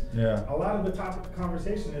few weeks, a lot of the topic of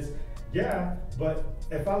conversation is, but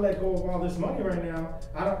if I let go of all this money right now,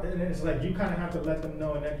 and it's like you kind of have to let them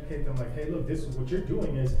know and educate them like, hey, look, this is what you're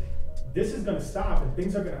doing is, this is going to stop and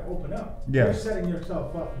things are going to open up. You're setting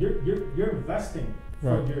yourself up. You're investing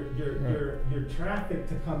for your traffic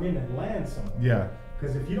to come in and land somewhere.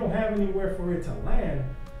 Because if you don't have anywhere for it to land,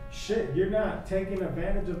 shit, you're not taking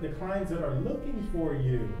advantage of the clients that are looking for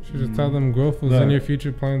you. Should just tell them growth was in your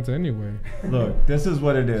future plans anyway. Look, this is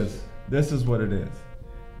what it is. This is what it is.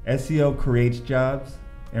 SEO creates jobs,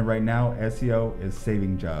 and right now SEO is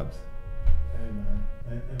saving jobs. Hey man,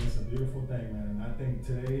 and it's a beautiful thing, man. And I think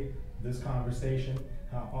today, this conversation,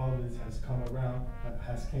 how all of this has come around,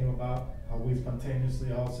 has came about, how we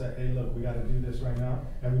spontaneously all said, hey, look, we got to do this right now.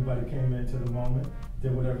 Everybody came into the moment,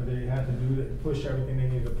 did whatever they had to do to push everything they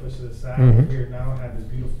needed to push to the side. We're here now, had this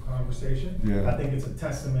beautiful conversation. I think it's a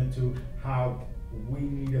testament to how we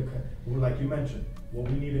need to, like you mentioned, what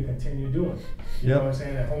we need to continue doing. You know what I'm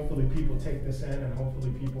saying? And hopefully people take this in, and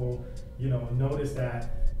hopefully people, you know, notice that,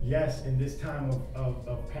 yes, in this time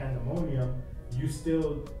of pandemonium, you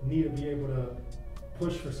still need to be able to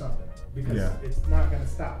push for something, because it's not going to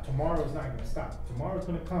stop. Tomorrow's not going to stop. Tomorrow's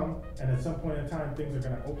going to come, and at some point in time, things are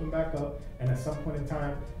going to open back up. And at some point in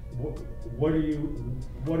time, what are you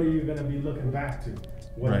going to be looking back to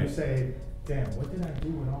when you say, "Damn, what did I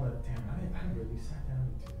do with all that? Damn, I really sat down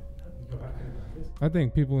and go back to this." I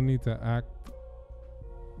think people need to act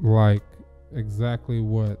like exactly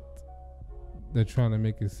what they're trying to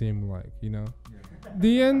make it seem like. You know,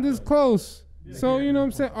 the end is close. So, you know what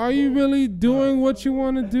I'm saying? Are you really doing what you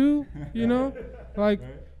want to do? You know? Like,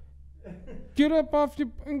 get up off your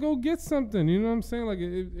and go get something. You know what I'm saying? Like,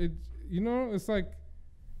 it you know, it's like.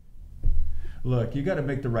 Look, you got to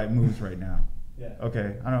make the right moves right now.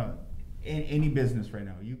 Okay? I don't. In any business right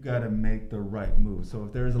now, you got to make the right move. So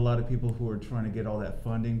if there's a lot of people who are trying to get all that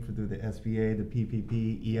funding through the SBA, the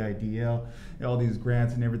PPP, EIDL, all these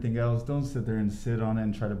grants and everything else, don't sit there and sit on it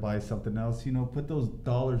and try to buy something else. You know, put those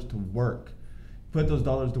dollars to work. Put those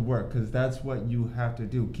dollars to work, because that's what you have to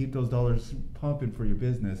do. Keep those dollars pumping for your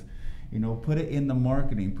business. You know, put it in the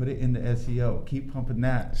marketing, put it in the SEO. Keep pumping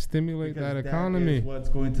that. Stimulate that economy. That is what's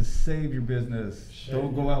going to save your business.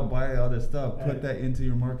 Don't go out and buy other stuff. Put that into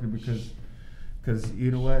your marketing, because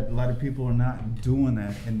you know what? A lot of people are not doing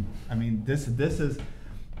that. And I mean, this is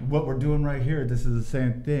what we're doing right here. This is the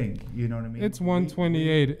same thing. You know what I mean? It's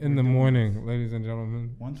 1:28 in the morning, ladies and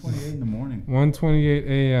gentlemen. 1:28 in the morning. 1:28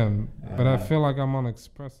 a.m. But I feel like I'm on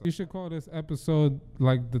espresso. You should call this episode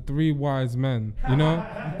like the 3 wise men. You know,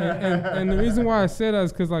 and the reason why I say that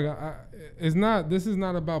is because like this is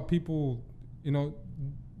not about people. You know,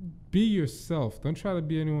 be yourself. Don't try to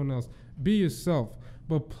be anyone else. Be yourself,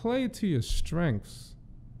 but play to your strengths.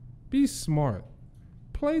 Be smart.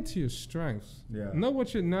 Play to your strengths. Know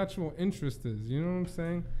what your natural interest is. You know what I'm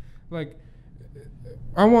saying? Like,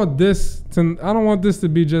 I don't want this to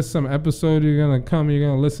be just some episode you're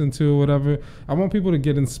gonna listen to, whatever. I want people to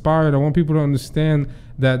get inspired. I want people to understand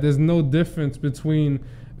that there's no difference between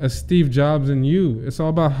a Steve Jobs and you. It's all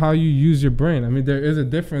about how you use your brain. I mean, there is a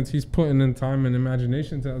difference. He's putting in time and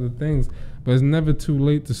imagination to other things, but it's never too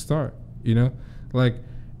late to start. You know, like,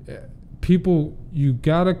 people, you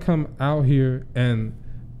gotta come out here and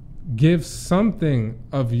give something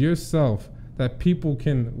of yourself that people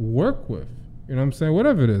can work with. You know what I'm saying?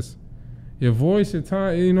 Whatever it is. Your voice, your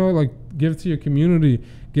time, you know, like, give to your community,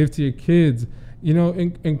 give to your kids, you know,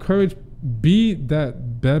 encourage, be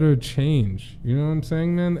that better change. You know what I'm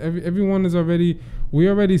saying, man? Everyone is we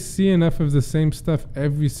already see enough of the same stuff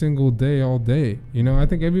every single day, all day. You know, I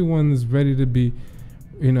think everyone is ready to be,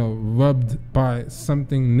 you know, rubbed by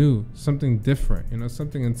something new, something different, you know,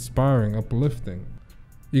 something inspiring, uplifting.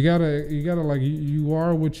 You gotta like, you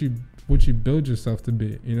are what you build yourself to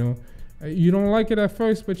be. You know, you don't like it at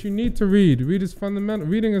first, but you need to read. Reading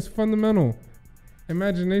is fundamental.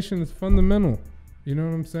 Imagination is fundamental. You know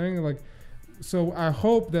what I'm saying? Like, so I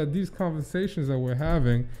hope that these conversations that we're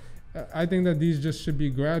having, I think that these just should be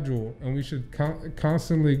gradual, and we should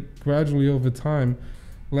constantly, gradually over time,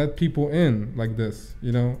 let people in like this,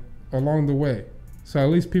 you know, along the way. So at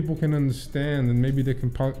least people can understand, and maybe they can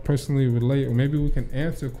personally relate, or maybe we can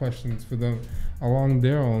answer questions for them along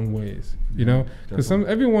their own ways, you know, because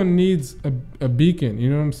everyone needs a beacon, you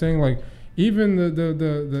know what I'm saying? Like even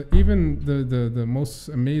the most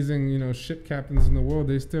amazing, you know, ship captains in the world,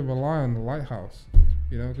 they still rely on the lighthouse,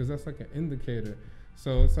 you know, because that's like an indicator.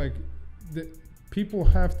 So it's like people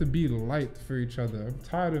have to be light for each other. I'm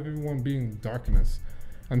tired of everyone being darkness.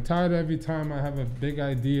 I'm tired of every time I have a big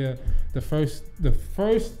idea, the first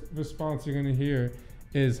response you're gonna hear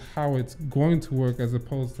is how it's going to work, as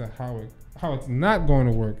opposed to how it's not going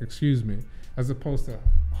to work, as opposed to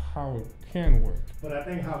how it can work. But I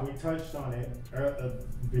think how we touched on it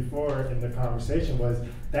before in the conversation was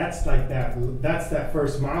that's that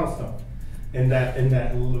first milestone. In that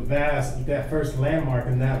first landmark,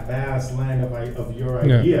 in that vast land of your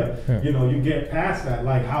idea, you know, you get past that,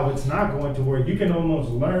 like how it's not going to work. You can almost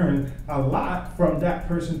learn a lot from that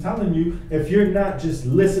person telling you, if you're not just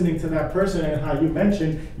listening to that person, and how you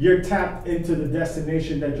mentioned, you're tapped into the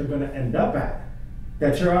destination that you're going to end up at,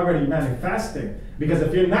 that you're already manifesting. Because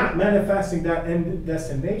if you're not manifesting that end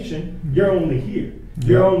destination, you're only here.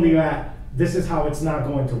 You're only at, this is how it's not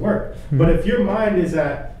going to work. But if your mind is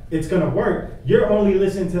at, it's gonna work, you're only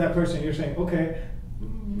listening to that person, you're saying, okay,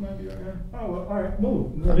 maybe, oh, well, all right,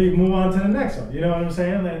 let me move on to the next one. You know what I'm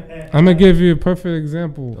saying? I'm gonna give you a perfect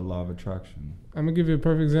example. The law of attraction. I'm gonna give you a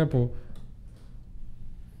perfect example.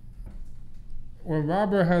 When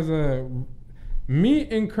Robert has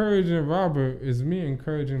me encouraging Robert is me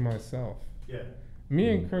encouraging myself. Yeah. Me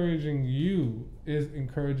encouraging you is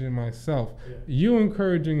encouraging myself. Yeah. You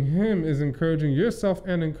encouraging him is encouraging yourself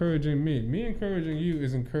and encouraging me. Me encouraging you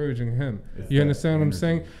is encouraging him. You understand what I'm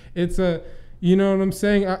saying? It's you know what I'm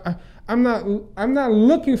saying? I'm not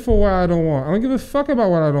looking for what I don't want. I don't give a fuck about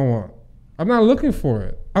what I don't want. I'm not looking for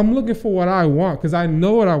it. I'm looking for what I want, because I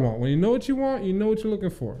know what I want. When you know what you want, you know what you're looking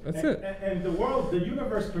for. That's it. And the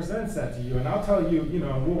universe presents that to you. And I'll tell you, you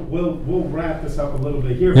know, we'll wrap this up a little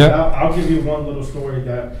bit here. Yep. But I'll give you one little story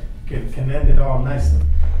that can end it all nicely,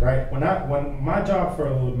 right? When my job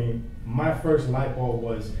furloughed me, my first light bulb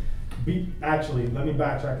was, actually, let me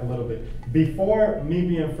backtrack a little bit. Before me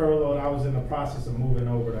being furloughed, I was in the process of moving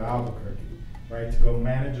over to Albuquerque, right, to go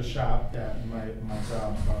manage a shop that my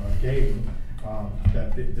job gave me.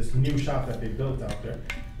 This new shop that they built out there.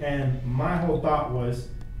 And my whole thought was,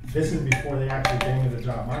 this is before they actually gave me the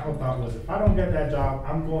job. My whole thought was, if I don't get that job,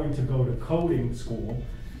 I'm going to go to coding school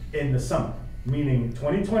in the summer, meaning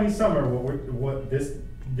 2020 summer, this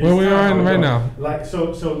where we are in right now. Like,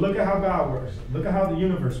 so look at how God works. Look at how the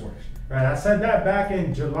universe works. Right? I said that back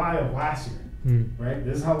in July of last year. Right?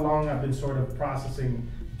 This is how long I've been sort of processing,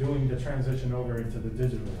 doing the transition over into the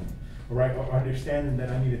digital world. Right, or understanding that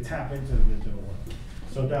I need to tap into the digital world.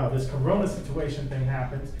 So now this corona situation thing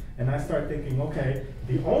happens, and I start thinking, okay,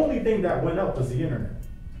 the only thing that went up was the internet.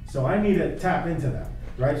 So I need to tap into that,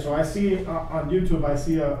 right? So I see on YouTube, I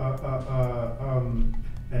see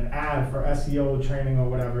an ad for SEO training or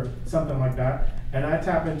whatever, something like that. And I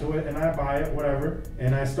tap into it and I buy it, whatever,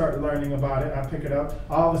 and I start learning about it. I pick it up.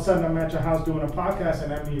 All of a sudden I'm at your house doing a podcast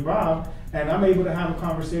and I meet Rob, and I'm able to have a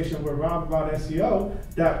conversation with Rob about SEO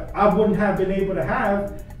that I wouldn't have been able to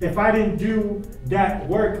have if I didn't do that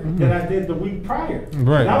work that I did the week prior.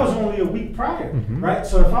 Right. That was only a week prior, right?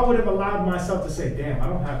 So if I would have allowed myself to say, damn, I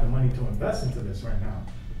don't have the money to invest into this right now.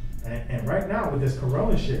 And right now with this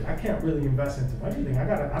corona shit, I can't really invest into anything.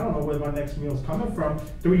 I don't know where my next meal's coming from.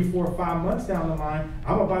 3, 4, 5 months down the line,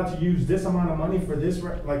 I'm about to use this amount of money for this.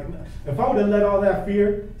 Like, if I would have let all that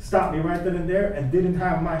fear stop me right then and there and didn't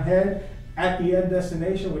have my head at the end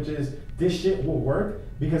destination, which is this shit will work,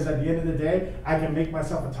 because at the end of the day, I can make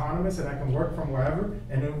myself autonomous and I can work from wherever,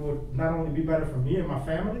 and it would not only be better for me and my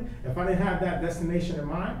family. If I didn't have that destination in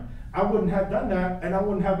mind, I wouldn't have done that, and I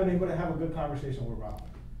wouldn't have been able to have a good conversation with Rob.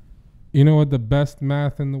 You know what the best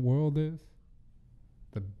math in the world is?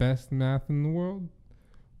 The best math in the world?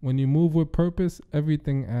 When you move with purpose,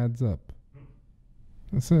 everything adds up.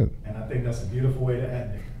 That's it. And I think that's a beautiful way to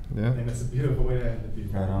end it. Yeah. And it's a beautiful way to end the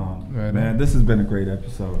people. Right on. Right Man, on. this has been a great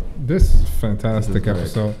episode. This is a fantastic This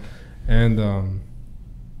is episode. And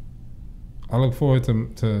I look forward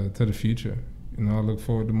to the future. You know, I look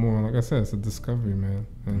forward to more. Like I said, it's a discovery, man.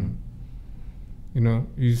 And you know,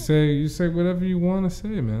 you say whatever you want to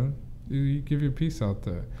say, man. You give your piece out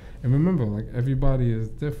there. And remember, like, everybody is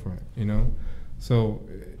different, you know? So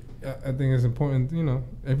I think it's important, you know,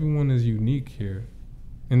 everyone is unique here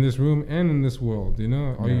in this room and in this world, you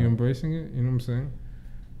know? Are you embracing it? You know what I'm saying?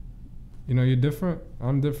 You know, you're different.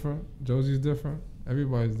 I'm different. Josie's different.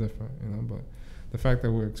 Everybody's different, you know? But the fact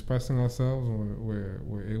that we're expressing ourselves and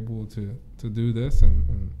we're able to do this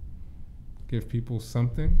and give people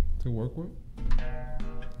something to work with.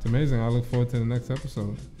 It's amazing. I look forward to the next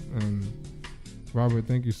episode. And Robert,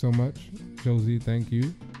 thank you so much. Josie, thank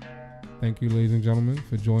you. Thank you, ladies and gentlemen,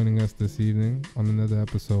 for joining us this evening on another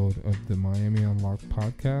episode of the Miami Unlocked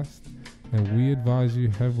podcast. And we advise you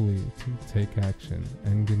heavily to take action.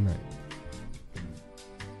 And good night.